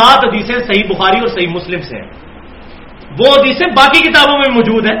سے بھی 7 حدیثیں صحیح بخاری اور صحیح مسلم سے ہیں۔ وہ حدیثیں باقی کتابوں میں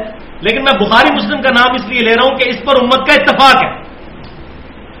موجود ہیں، لیکن میں بخاری مسلم کا نام اس لیے لے رہا ہوں کہ اس پر امت کا اتفاق ہے۔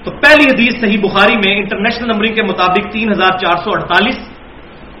 تو پہلی حدیث صحیح بخاری میں انٹرنیشنل نمبرنگ کے مطابق 3448،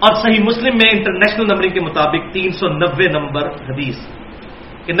 اور صحیح مسلم میں انٹرنیشنل نمبرنگ کے مطابق 390 نمبر حدیث،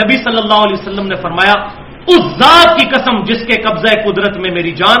 کہ نبی صلی اللہ علیہ وسلم نے فرمایا، اس ذات کی قسم جس کے قبضہ قدرت میں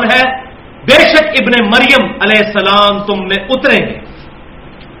میری جان ہے، بے شک ابن مریم علیہ السلام تم میں اتریں گے،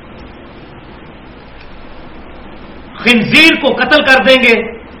 خنزیر کو قتل کر دیں گے،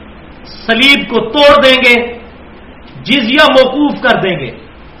 صلیب کو توڑ دیں گے، جزیہ موقوف کر دیں گے۔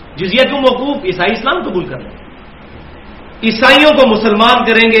 جزیہ کیوں موقوف؟ عیسائی اسلام قبول کر لیں، عیسائیوں کو مسلمان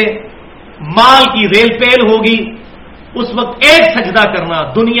کریں گے، مال کی ریل پیل ہوگی۔ اس وقت ایک سجدہ کرنا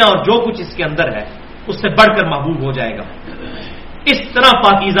دنیا اور جو کچھ اس کے اندر ہے اس سے بڑھ کر محبوب ہو جائے گا۔ اس طرح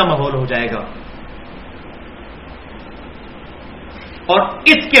پاکیزہ ماحول ہو جائے گا۔ اور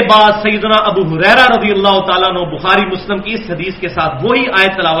اس کے بعد سیدنا ابو ہریرہ رضی اللہ تعالیٰ عنہ بخاری مسلم کی اس حدیث کے ساتھ وہی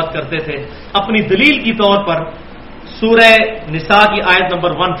آیت تلاوت کرتے تھے اپنی دلیل کی طور پر، سورہ نساء کی آیت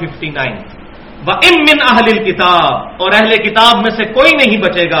نمبر 159، وَإِن مِّنْ أَهْلِ الْكِتَابِ، اور اہل کتاب میں سے کوئی نہیں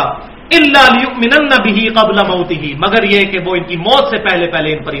بچے گا، إِلَّا لِيُؤْمِنَنَّ بِهِ قَبْلَ مَوْتِهِ، مگر یہ کہ وہ ان کی موت سے پہلے پہلے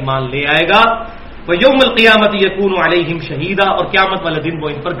ان پر ایمان لے آئے گا، وَيَوْمَ الْقِيَامَةِ يَكُونُ عَلَيْهِمْ شَهِيدًا، اور قیامت والے دن وہ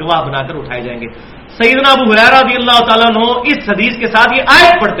ان پر گواہ بنا کر اٹھائے جائیں گے۔ سیدنا ابو ہریرہ رضی اللہ تعالیٰ عنہ اس حدیث کے ساتھ یہ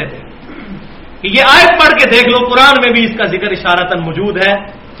آیت پڑھتے تھے کہ یہ آیت پڑھ کے دیکھ لو، قرآن میں بھی اس کا ذکر اشارتاً موجود ہے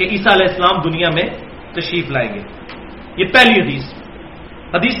کہ عیسیٰ علیہ السلام دنیا میں تشریف لائیں گے۔ یہ پہلی حدیث۔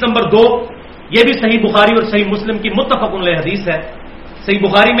 حدیث نمبر 2، یہ بھی صحیح بخاری اور صحیح مسلم کی متفق علیہ حدیث ہے۔ صحیح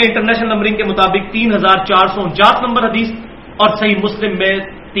بخاری میں انٹرنیشنل نمبرنگ کے مطابق 3449 نمبر حدیث، اور صحیح مسلم میں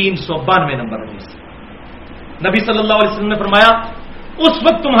 392 نمبر حدیث۔ نبی صلی اللہ علیہ وسلم نے فرمایا، اس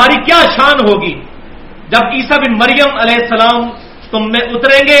وقت تمہاری کیا شان ہوگی جب عیسیٰ بن مریم علیہ السلام تم میں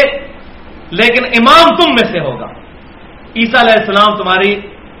اتریں گے لیکن امام تم میں سے ہوگا۔ عیسیٰ علیہ السلام تمہاری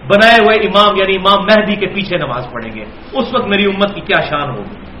بنائے ہوئے امام یعنی امام مہدی کے پیچھے نماز پڑھیں گے، اس وقت میری امت کی کیا شان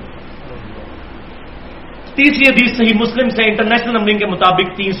ہوگی۔ تیسری حدیث صحیح مسلم سے انٹرنیشنل نمبرنگ کے مطابق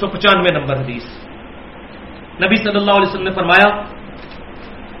 395 نمبر حدیث۔ نبی صلی اللہ علیہ وسلم نے فرمایا،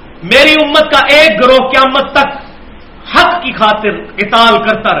 میری امت کا ایک گروہ قیامت تک حق کی خاطر قتال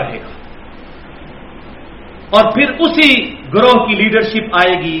کرتا رہے گا، اور پھر اسی گروہ کی لیڈرشپ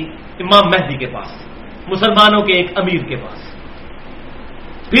آئے گی امام مہدی کے پاس، مسلمانوں کے ایک امیر کے پاس۔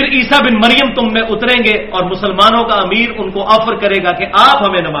 پھر عیسیٰ بن مریم تم میں اتریں گے اور مسلمانوں کا امیر ان کو آفر کرے گا کہ آپ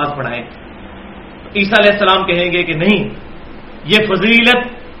ہمیں نماز پڑھائیں۔ عیسیٰ علیہ السلام کہیں گے کہ نہیں، یہ فضیلت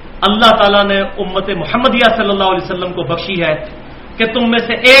اللہ تعالیٰ نے امت محمدیہ صلی اللہ علیہ وسلم کو بخشی ہے کہ تم میں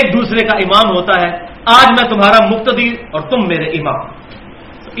سے ایک دوسرے کا امام ہوتا ہے، آج میں تمہارا مقتدی اور تم میرے امام۔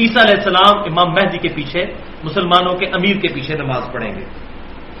 عیسیٰ علیہ السلام امام مہدی کے پیچھے، مسلمانوں کے امیر کے پیچھے نماز پڑھیں گے۔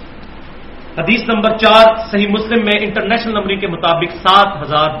 حدیث نمبر 4 صحیح مسلم میں انٹرنیشنل نمبرنگ کے مطابق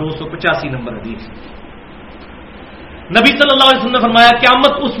 7285 نمبر حدیث۔ نبی صلی اللہ علیہ وسلم نے فرمایا،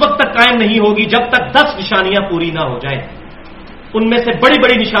 قیامت اس وقت تک قائم نہیں ہوگی جب تک 10 نشانیاں پوری نہ ہو جائیں۔ ان میں سے بڑی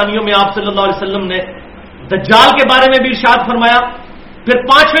بڑی نشانیوں میں آپ صلی اللہ علیہ وسلم نے دجال کے بارے میں بھی ارشاد فرمایا، پھر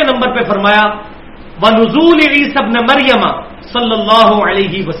 5ویں نمبر پہ فرمایا وَنُزُولِ-عِیسَى ابْنَ مَرْیَمَ صلی اللہ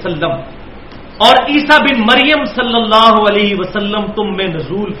علیہ وسلم، اور عیسیٰ بن مریم صلی اللہ علیہ وسلم تم میں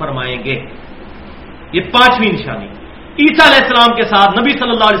نزول فرمائیں گے۔ یہ 5ویں نشانی۔ عیسیٰ علیہ السلام کے ساتھ نبی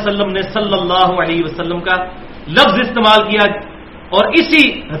صلی اللہ علیہ وسلم نے صلی اللہ علیہ وسلم کا لفظ استعمال کیا، اور اسی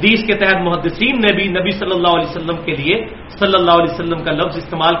حدیث کے تحت محدثین نے بھی نبی صلی اللہ علیہ وسلم کے لیے صلی اللہ علیہ وسلم کا لفظ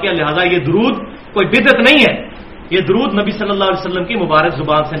استعمال کیا، لہذا یہ درود کوئی بدعت نہیں ہے، یہ درود نبی صلی اللہ علیہ وسلم کی مبارک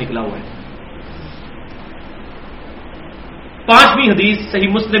زبان سے نکلا ہوا ہے۔ 5ویں حدیث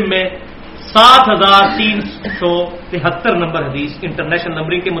صحیح مسلم میں 7373 نمبر حدیث انٹرنیشنل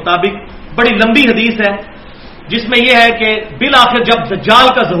نمبرنگ کے مطابق بڑی لمبی حدیث ہے، جس میں یہ ہے کہ بالآخر جب دجال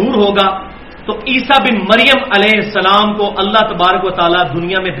کا ظہور ہوگا تو عیسیٰ بن مریم علیہ السلام کو اللہ تبارک و تعالیٰ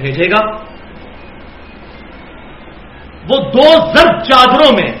دنیا میں بھیجے گا۔ وہ 2 زرد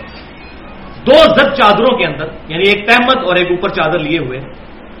چادروں میں، 2 زرد چادروں کے اندر، یعنی ایک تہمت اور ایک اوپر چادر لیے ہوئے،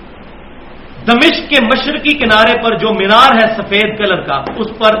 دمشق کے مشرقی کنارے پر جو مینار ہے سفید کلر کا، اس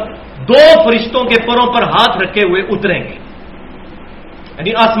پر 2 فرشتوں کے پروں پر ہاتھ رکھے ہوئے اتریں گے،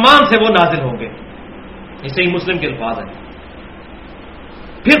 یعنی آسمان سے وہ نازل ہوں گے۔ ایسے ہی مسلم کے الفاظ ہیں۔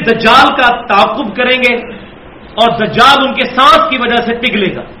 پھر دجال کا تعاقب کریں گے اور دجال ان کے سانس کی وجہ سے پگھلے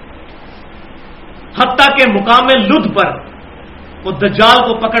گا، حتیٰ کہ مقام لد پر وہ دجال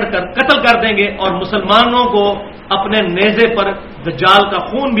کو پکڑ کر قتل کر دیں گے، اور مسلمانوں کو اپنے نیزے پر دجال کا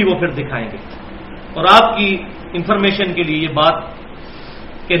خون بھی وہ پھر دکھائیں گے۔ اور آپ کی انفارمیشن کے لیے یہ بات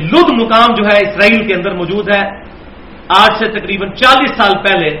کہ لد مقام جو ہے اسرائیل کے اندر موجود ہے، آج سے تقریباً 40 سال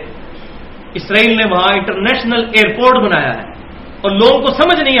پہلے اسرائیل نے وہاں انٹرنیشنل ایئرپورٹ بنایا ہے، اور لوگوں کو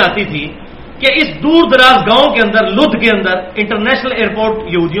سمجھ نہیں آتی تھی کہ اس دور دراز گاؤں کے اندر، لد کے اندر انٹرنیشنل ایئرپورٹ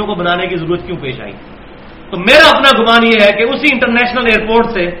یہودیوں کو بنانے کی ضرورت کیوں پیش آئی۔ تو میرا اپنا گمان یہ ہے کہ اسی انٹرنیشنل ایئرپورٹ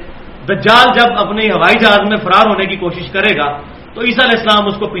سے دجال جب اپنے ہوائی جہاز میں فرار ہونے کی کوشش کرے گا تو عیسیٰ علیہ السلام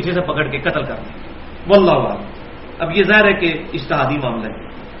اس کو پیچھے سے پکڑ کے قتل کر دیں گے، واللہ اعلم۔ اب یہ ظاہر ہے کہ اجتہادی معاملہ ہے۔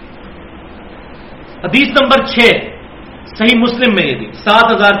 حدیث نمبر 6 صحیح مسلم میں یہ بھی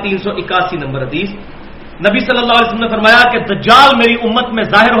 7381 نمبر حدیث۔ نبی صلی اللہ علیہ وسلم نے فرمایا کہ دجال میری امت میں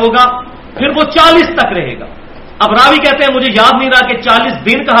ظاہر ہوگا، پھر وہ 40 تک رہے گا۔ اب راوی کہتے ہیں مجھے یاد نہیں رہا کہ 40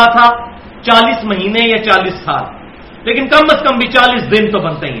 دن کہا تھا، 40 مہینے یا 40 سال، لیکن کم از کم بھی 40 دن تو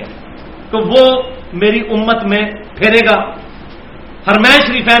بنتے ہی ہیں۔ تو وہ میری امت میں پھیرے گا، حرمین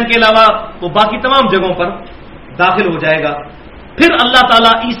شریفین کے علاوہ وہ باقی تمام جگہوں پر داخل ہو جائے گا۔ پھر اللہ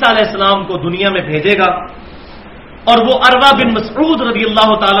تعالیٰ عیسیٰ علیہ السلام کو دنیا میں بھیجے گا، اور وہ عروہ بن مسعود رضی اللہ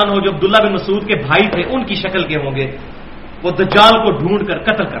تعالیٰ عنہ جو عبداللہ بن مسعود کے بھائی تھے ان کی شکل کے ہوں گے، وہ دجال کو ڈھونڈ کر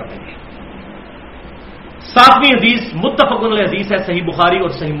قتل کر دیں گے۔ 7ویں حدیث متفق علیہ حدیث ہے صحیح بخاری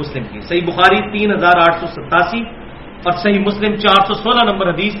اور صحیح مسلم کی۔ صحیح بخاری 3887 اور صحیح مسلم 416 نمبر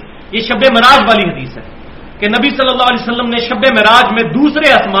حدیث۔ یہ شب معراج والی حدیث ہے کہ نبی صلی اللہ علیہ وسلم نے شب معراج میں دوسرے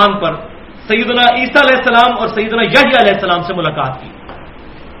آسمان پر سیدنا عیسیٰ علیہ السلام اور سیدنا یحییٰ علیہ السلام سے ملاقات کی۔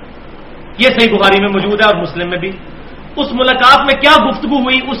 یہ صحیح بخاری میں موجود ہے اور مسلم میں بھی۔ اس ملاقات میں کیا گفتگو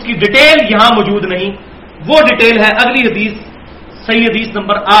ہوئی اس کی ڈیٹیل یہاں موجود نہیں، وہ ڈیٹیل ہے اگلی حدیث، صحیح حدیث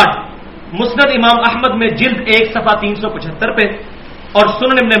نمبر 8، مسند امام احمد میں جلد 1 صفحہ 375 پہ، اور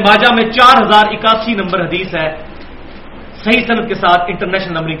سنن ابن ماجہ میں 4081 نمبر حدیث ہے صحیح سند کے ساتھ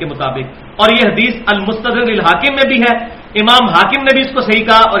انٹرنیشنل نمبرنگ کے مطابق۔ اور یہ حدیث المستدرک للحاکم میں بھی ہے، امام حاکم نے بھی اس کو صحیح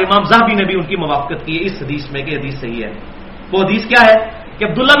کہا اور امام ذہبی نے بھی ان کی موافقت کی ہے اس حدیث میں کہ حدیث صحیح ہے۔ وہ حدیث کیا ہے کہ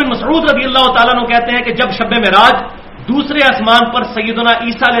عبداللہ بن مسعود رضی اللہ تعالیٰ عنہ کہتے ہیں کہ جب شب معراج دوسرے آسمان پر سیدنا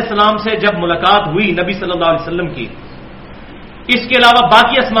عیسیٰ علیہ السلام سے جب ملاقات ہوئی نبی صلی اللہ علیہ وسلم کی، اس کے علاوہ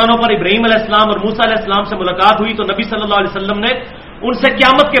باقی آسمانوں پر ابراہیم علیہ السلام اور موسیٰ علیہ السلام سے ملاقات ہوئی، تو نبی صلی اللہ علیہ وسلم نے ان سے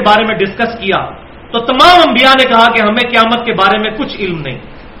قیامت کے بارے میں ڈسکس کیا، تو تمام انبیاء نے کہا کہ ہمیں قیامت کے بارے میں کچھ علم نہیں،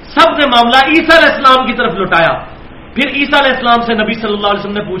 سب نے معاملہ عیسیٰ علیہ السلام کی طرف لوٹایا۔ پھر عیسیٰ علیہ السلام سے نبی صلی اللہ علیہ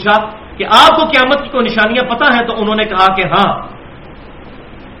وسلم نے پوچھا کہ آپ کو قیامت کی کوئی نشانیاں پتہ ہیں؟ تو انہوں نے کہا کہ ہاں،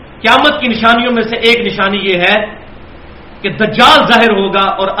 قیامت کی نشانیوں میں سے ایک نشانی یہ ہے کہ دجال ظاہر ہوگا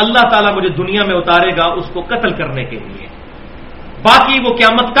اور اللہ تعالیٰ مجھے دنیا میں اتارے گا اس کو قتل کرنے کے لیے۔ باقی وہ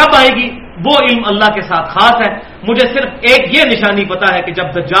قیامت کب آئے گی وہ علم اللہ کے ساتھ خاص ہے، مجھے صرف ایک یہ نشانی پتا ہے کہ جب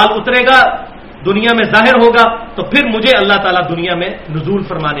دجال اترے گا دنیا میں ظاہر ہوگا تو پھر مجھے اللہ تعالیٰ دنیا میں نزول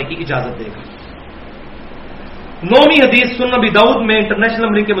فرمانے کی اجازت دے گا۔ 9ویں حدیث سنن ابی داؤد میں انٹرنیشنل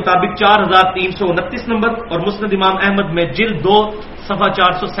نمبرنگ کے مطابق 4329 نمبر اور مسند امام احمد میں جلد 2 صفحہ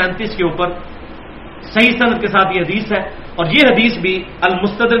 437 کے اوپر صحیح سند کے ساتھ یہ حدیث ہے، اور یہ حدیث بھی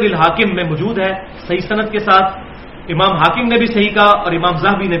المستدرک للحاکم میں موجود ہے صحیح سند کے ساتھ۔ امام حاکم نے بھی صحیح کہا اور امام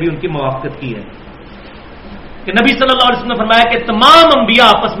ذہبی نے بھی ان کی موافقت کی ہے کہ نبی صلی اللہ علیہ وسلم نے فرمایا کہ تمام انبیاء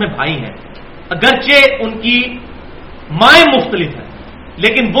آپس میں بھائی ہیں، اگرچہ ان کی مائیں مختلف ہیں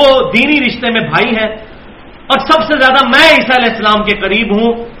لیکن وہ دینی رشتے میں بھائی ہیں، اور سب سے زیادہ میں عیسیٰ علیہ السلام کے قریب ہوں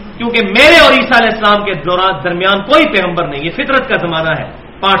کیونکہ میرے اور عیسیٰ علیہ السلام کے درمیان کوئی پیغمبر نہیں، یہ فطرت کا زمانہ ہے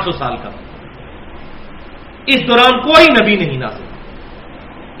 500 سال کا، اس دوران کوئی نبی نہیں نازل،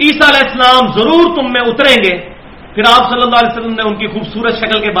 عیسیٰ علیہ السلام ضرور تم میں اتریں گے۔ پھر آپ صلی اللہ علیہ وسلم نے ان کی خوبصورت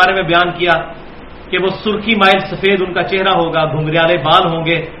شکل کے بارے میں بیان کیا کہ وہ سرخی مائل سفید ان کا چہرہ ہوگا، گھنگریالے بال ہوں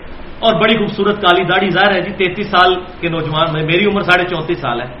گے اور بڑی خوبصورت کالی داڑھی، ظاہر ہے جی 33 سال کے نوجوان میں، میری عمر 34.5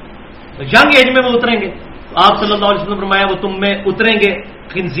 سال ہے، تو ینگ ایج میں وہ اتریں گے۔ تو آپ صلی اللہ علیہ وسلم نے فرمایا وہ تم میں اتریں گے،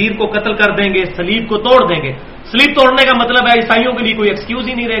 خنزیر کو قتل کر دیں گے، صلیب کو توڑ دیں گے۔ صلیب توڑنے کا مطلب ہے عیسائیوں کے لیے کوئی ایکسکیوز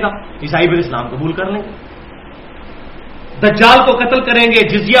ہی نہیں رہے گا، عیسائی پھر اسلام قبول کر لیں گے۔ دجال کو قتل کریں گے،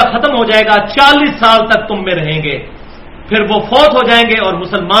 جزیہ ختم ہو جائے گا، 40 سال تک تم میں رہیں گے، پھر وہ فوت ہو جائیں گے اور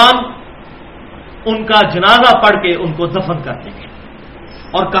مسلمان ان کا جنازہ پڑھ کے ان کو دفن کر دیں گے۔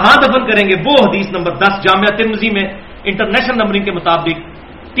 اور کہاں دفن کریں گے وہ حدیث نمبر 10 جامعہ ترمذی میں انٹرنیشنل نمبرنگ کے مطابق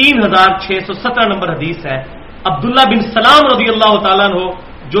 3617 نمبر حدیث ہے۔ عبداللہ بن سلام رضی اللہ تعالیٰ عنہ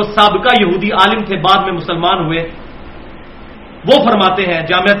جو سابقہ یہودی عالم تھے بعد میں مسلمان ہوئے، وہ فرماتے ہیں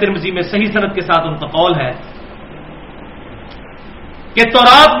جامعہ ترمذی میں صحیح سند کے ساتھ ان کا قول ہے کہ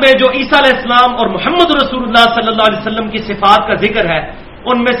تورات میں جو عیسیٰ علیہ السلام اور محمد رسول اللہ صلی اللہ علیہ وسلم کی صفات کا ذکر ہے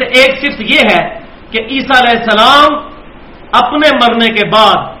ان میں سے ایک صفت یہ ہے کہ عیسیٰ علیہ السلام اپنے مرنے کے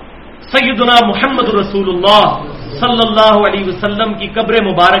بعد سیدنا محمد رسول اللہ صلی اللہ علیہ وسلم کی قبر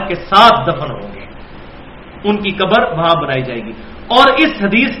مبارک کے ساتھ دفن ہوں گے، ان کی قبر وہاں بنائی جائے گی۔ اور اس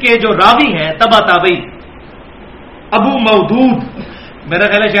حدیث کے جو راوی ہیں تبع تابعی ابو مودود، میرا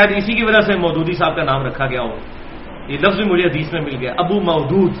خیال ہے شاید اسی کی وجہ سے مودودی صاحب کا نام رکھا گیا ہو، یہ لفظ بھی مجھے حدیث میں مل گیا، ابو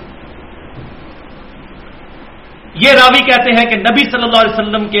مودود، یہ راوی کہتے ہیں کہ نبی صلی اللہ علیہ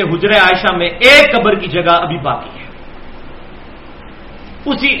وسلم کے حجرہ عائشہ میں ایک قبر کی جگہ ابھی باقی ہے،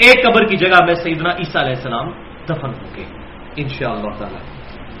 اسی ایک قبر کی جگہ میں سیدنا عیسیٰ علیہ السلام دفن ہوں گے انشاءاللہ تعالی۔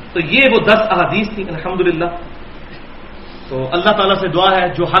 تو یہ وہ 10 احادیث تھی الحمدللہ۔ تو اللہ تعالیٰ سے دعا ہے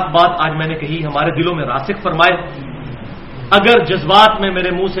جو حق بات آج میں نے کہی ہمارے دلوں میں راسخ فرمائے، اگر جذبات میں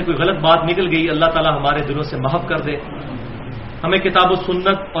میرے منہ سے کوئی غلط بات نکل گئی اللہ تعالیٰ ہمارے دلوں سے محف کر دے، ہمیں کتاب و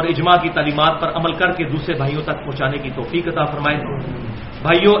سنت اور اجماع کی تعلیمات پر عمل کر کے دوسرے بھائیوں تک پہنچانے کی توفیق عطا فرمائے۔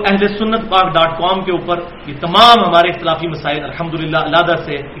 بھائیوں، اہل سنت پاک.com کے اوپر یہ تمام ہمارے اختلافی مسائل الحمدللہ علیحدہ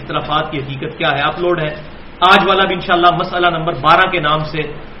سے اختلافات کی حقیقت کیا ہے اپلوڈ ہے۔ آج والا بھی انشاءاللہ مسئلہ نمبر 12 کے نام سے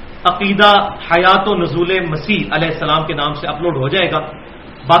عقیدہ حیات و نزول-e-Maseeh علیہ السلام کے نام سے اپلوڈ ہو جائے گا۔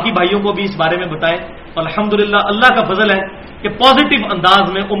 باقی بھائیوں کو بھی اس بارے میں بتائیں۔ الحمدللہ اللہ کا فضل ہے کہ پازیٹو انداز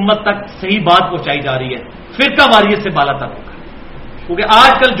میں امت تک صحیح بات پہنچائی جا رہی ہے، فرقہ واریت سے بالا تر ہوگا، کیونکہ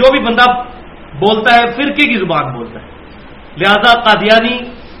آج کل جو بھی بندہ بولتا ہے فرقے کی زبان بولتا ہے۔ لہذا قادیانی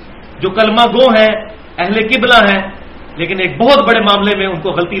جو کلمہ گو ہیں، اہل قبلہ ہیں، لیکن ایک بہت بڑے معاملے میں ان کو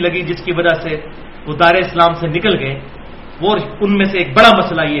غلطی لگی جس کی وجہ سے وہ دار اسلام سے نکل گئے، وہ ان میں سے ایک بڑا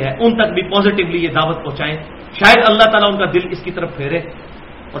مسئلہ یہ ہے، ان تک بھی پازیٹیولی یہ دعوت پہنچائیں، شاید اللہ تعالیٰ ان کا دل اس کی طرف پھیرے۔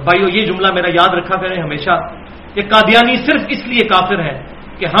 اور بھائیو، یہ جملہ میرا یاد رکھا کریں ہمیشہ کہ قادیانی صرف اس لیے کافر ہے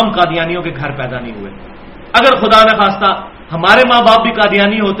کہ ہم قادیانیوں کے گھر پیدا نہیں ہوئے۔ اگر خدا نہ خواستہ ہمارے ماں باپ بھی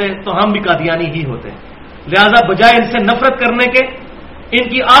قادیانی ہوتے تو ہم بھی قادیانی ہی ہوتے۔ لہذا بجائے ان سے نفرت کرنے کے، ان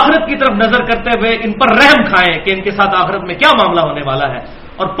کی آخرت کی طرف نظر کرتے ہوئے ان پر رحم کھائیں کہ ان کے ساتھ آخرت میں کیا معاملہ ہونے والا ہے،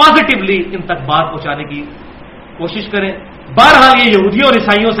 اور پازیٹیولی ان تک بات پہنچانے کی کوشش کریں۔ بہرحال یہ یہودیوں اور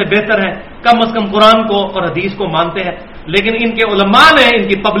عیسائیوں سے بہتر ہے، کم از کم قرآن کو اور حدیث کو مانتے ہیں، لیکن ان کے علماء نے ان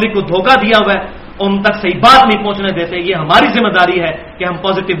کی پبلک کو دھوکہ دیا ہوا ہے، ان تک صحیح بات نہیں پہنچنے دیتے۔ یہ ہماری ذمہ داری ہے کہ ہم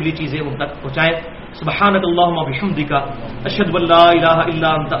پازیٹیولی چیزیں ان تک پہنچائیں۔ سبحانک اللہم و بحمدک، اشہد ان لا الہ الا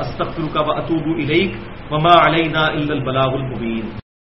انت، استغفرک و اتوب الیک، وما علینا الا البلاغ المبین۔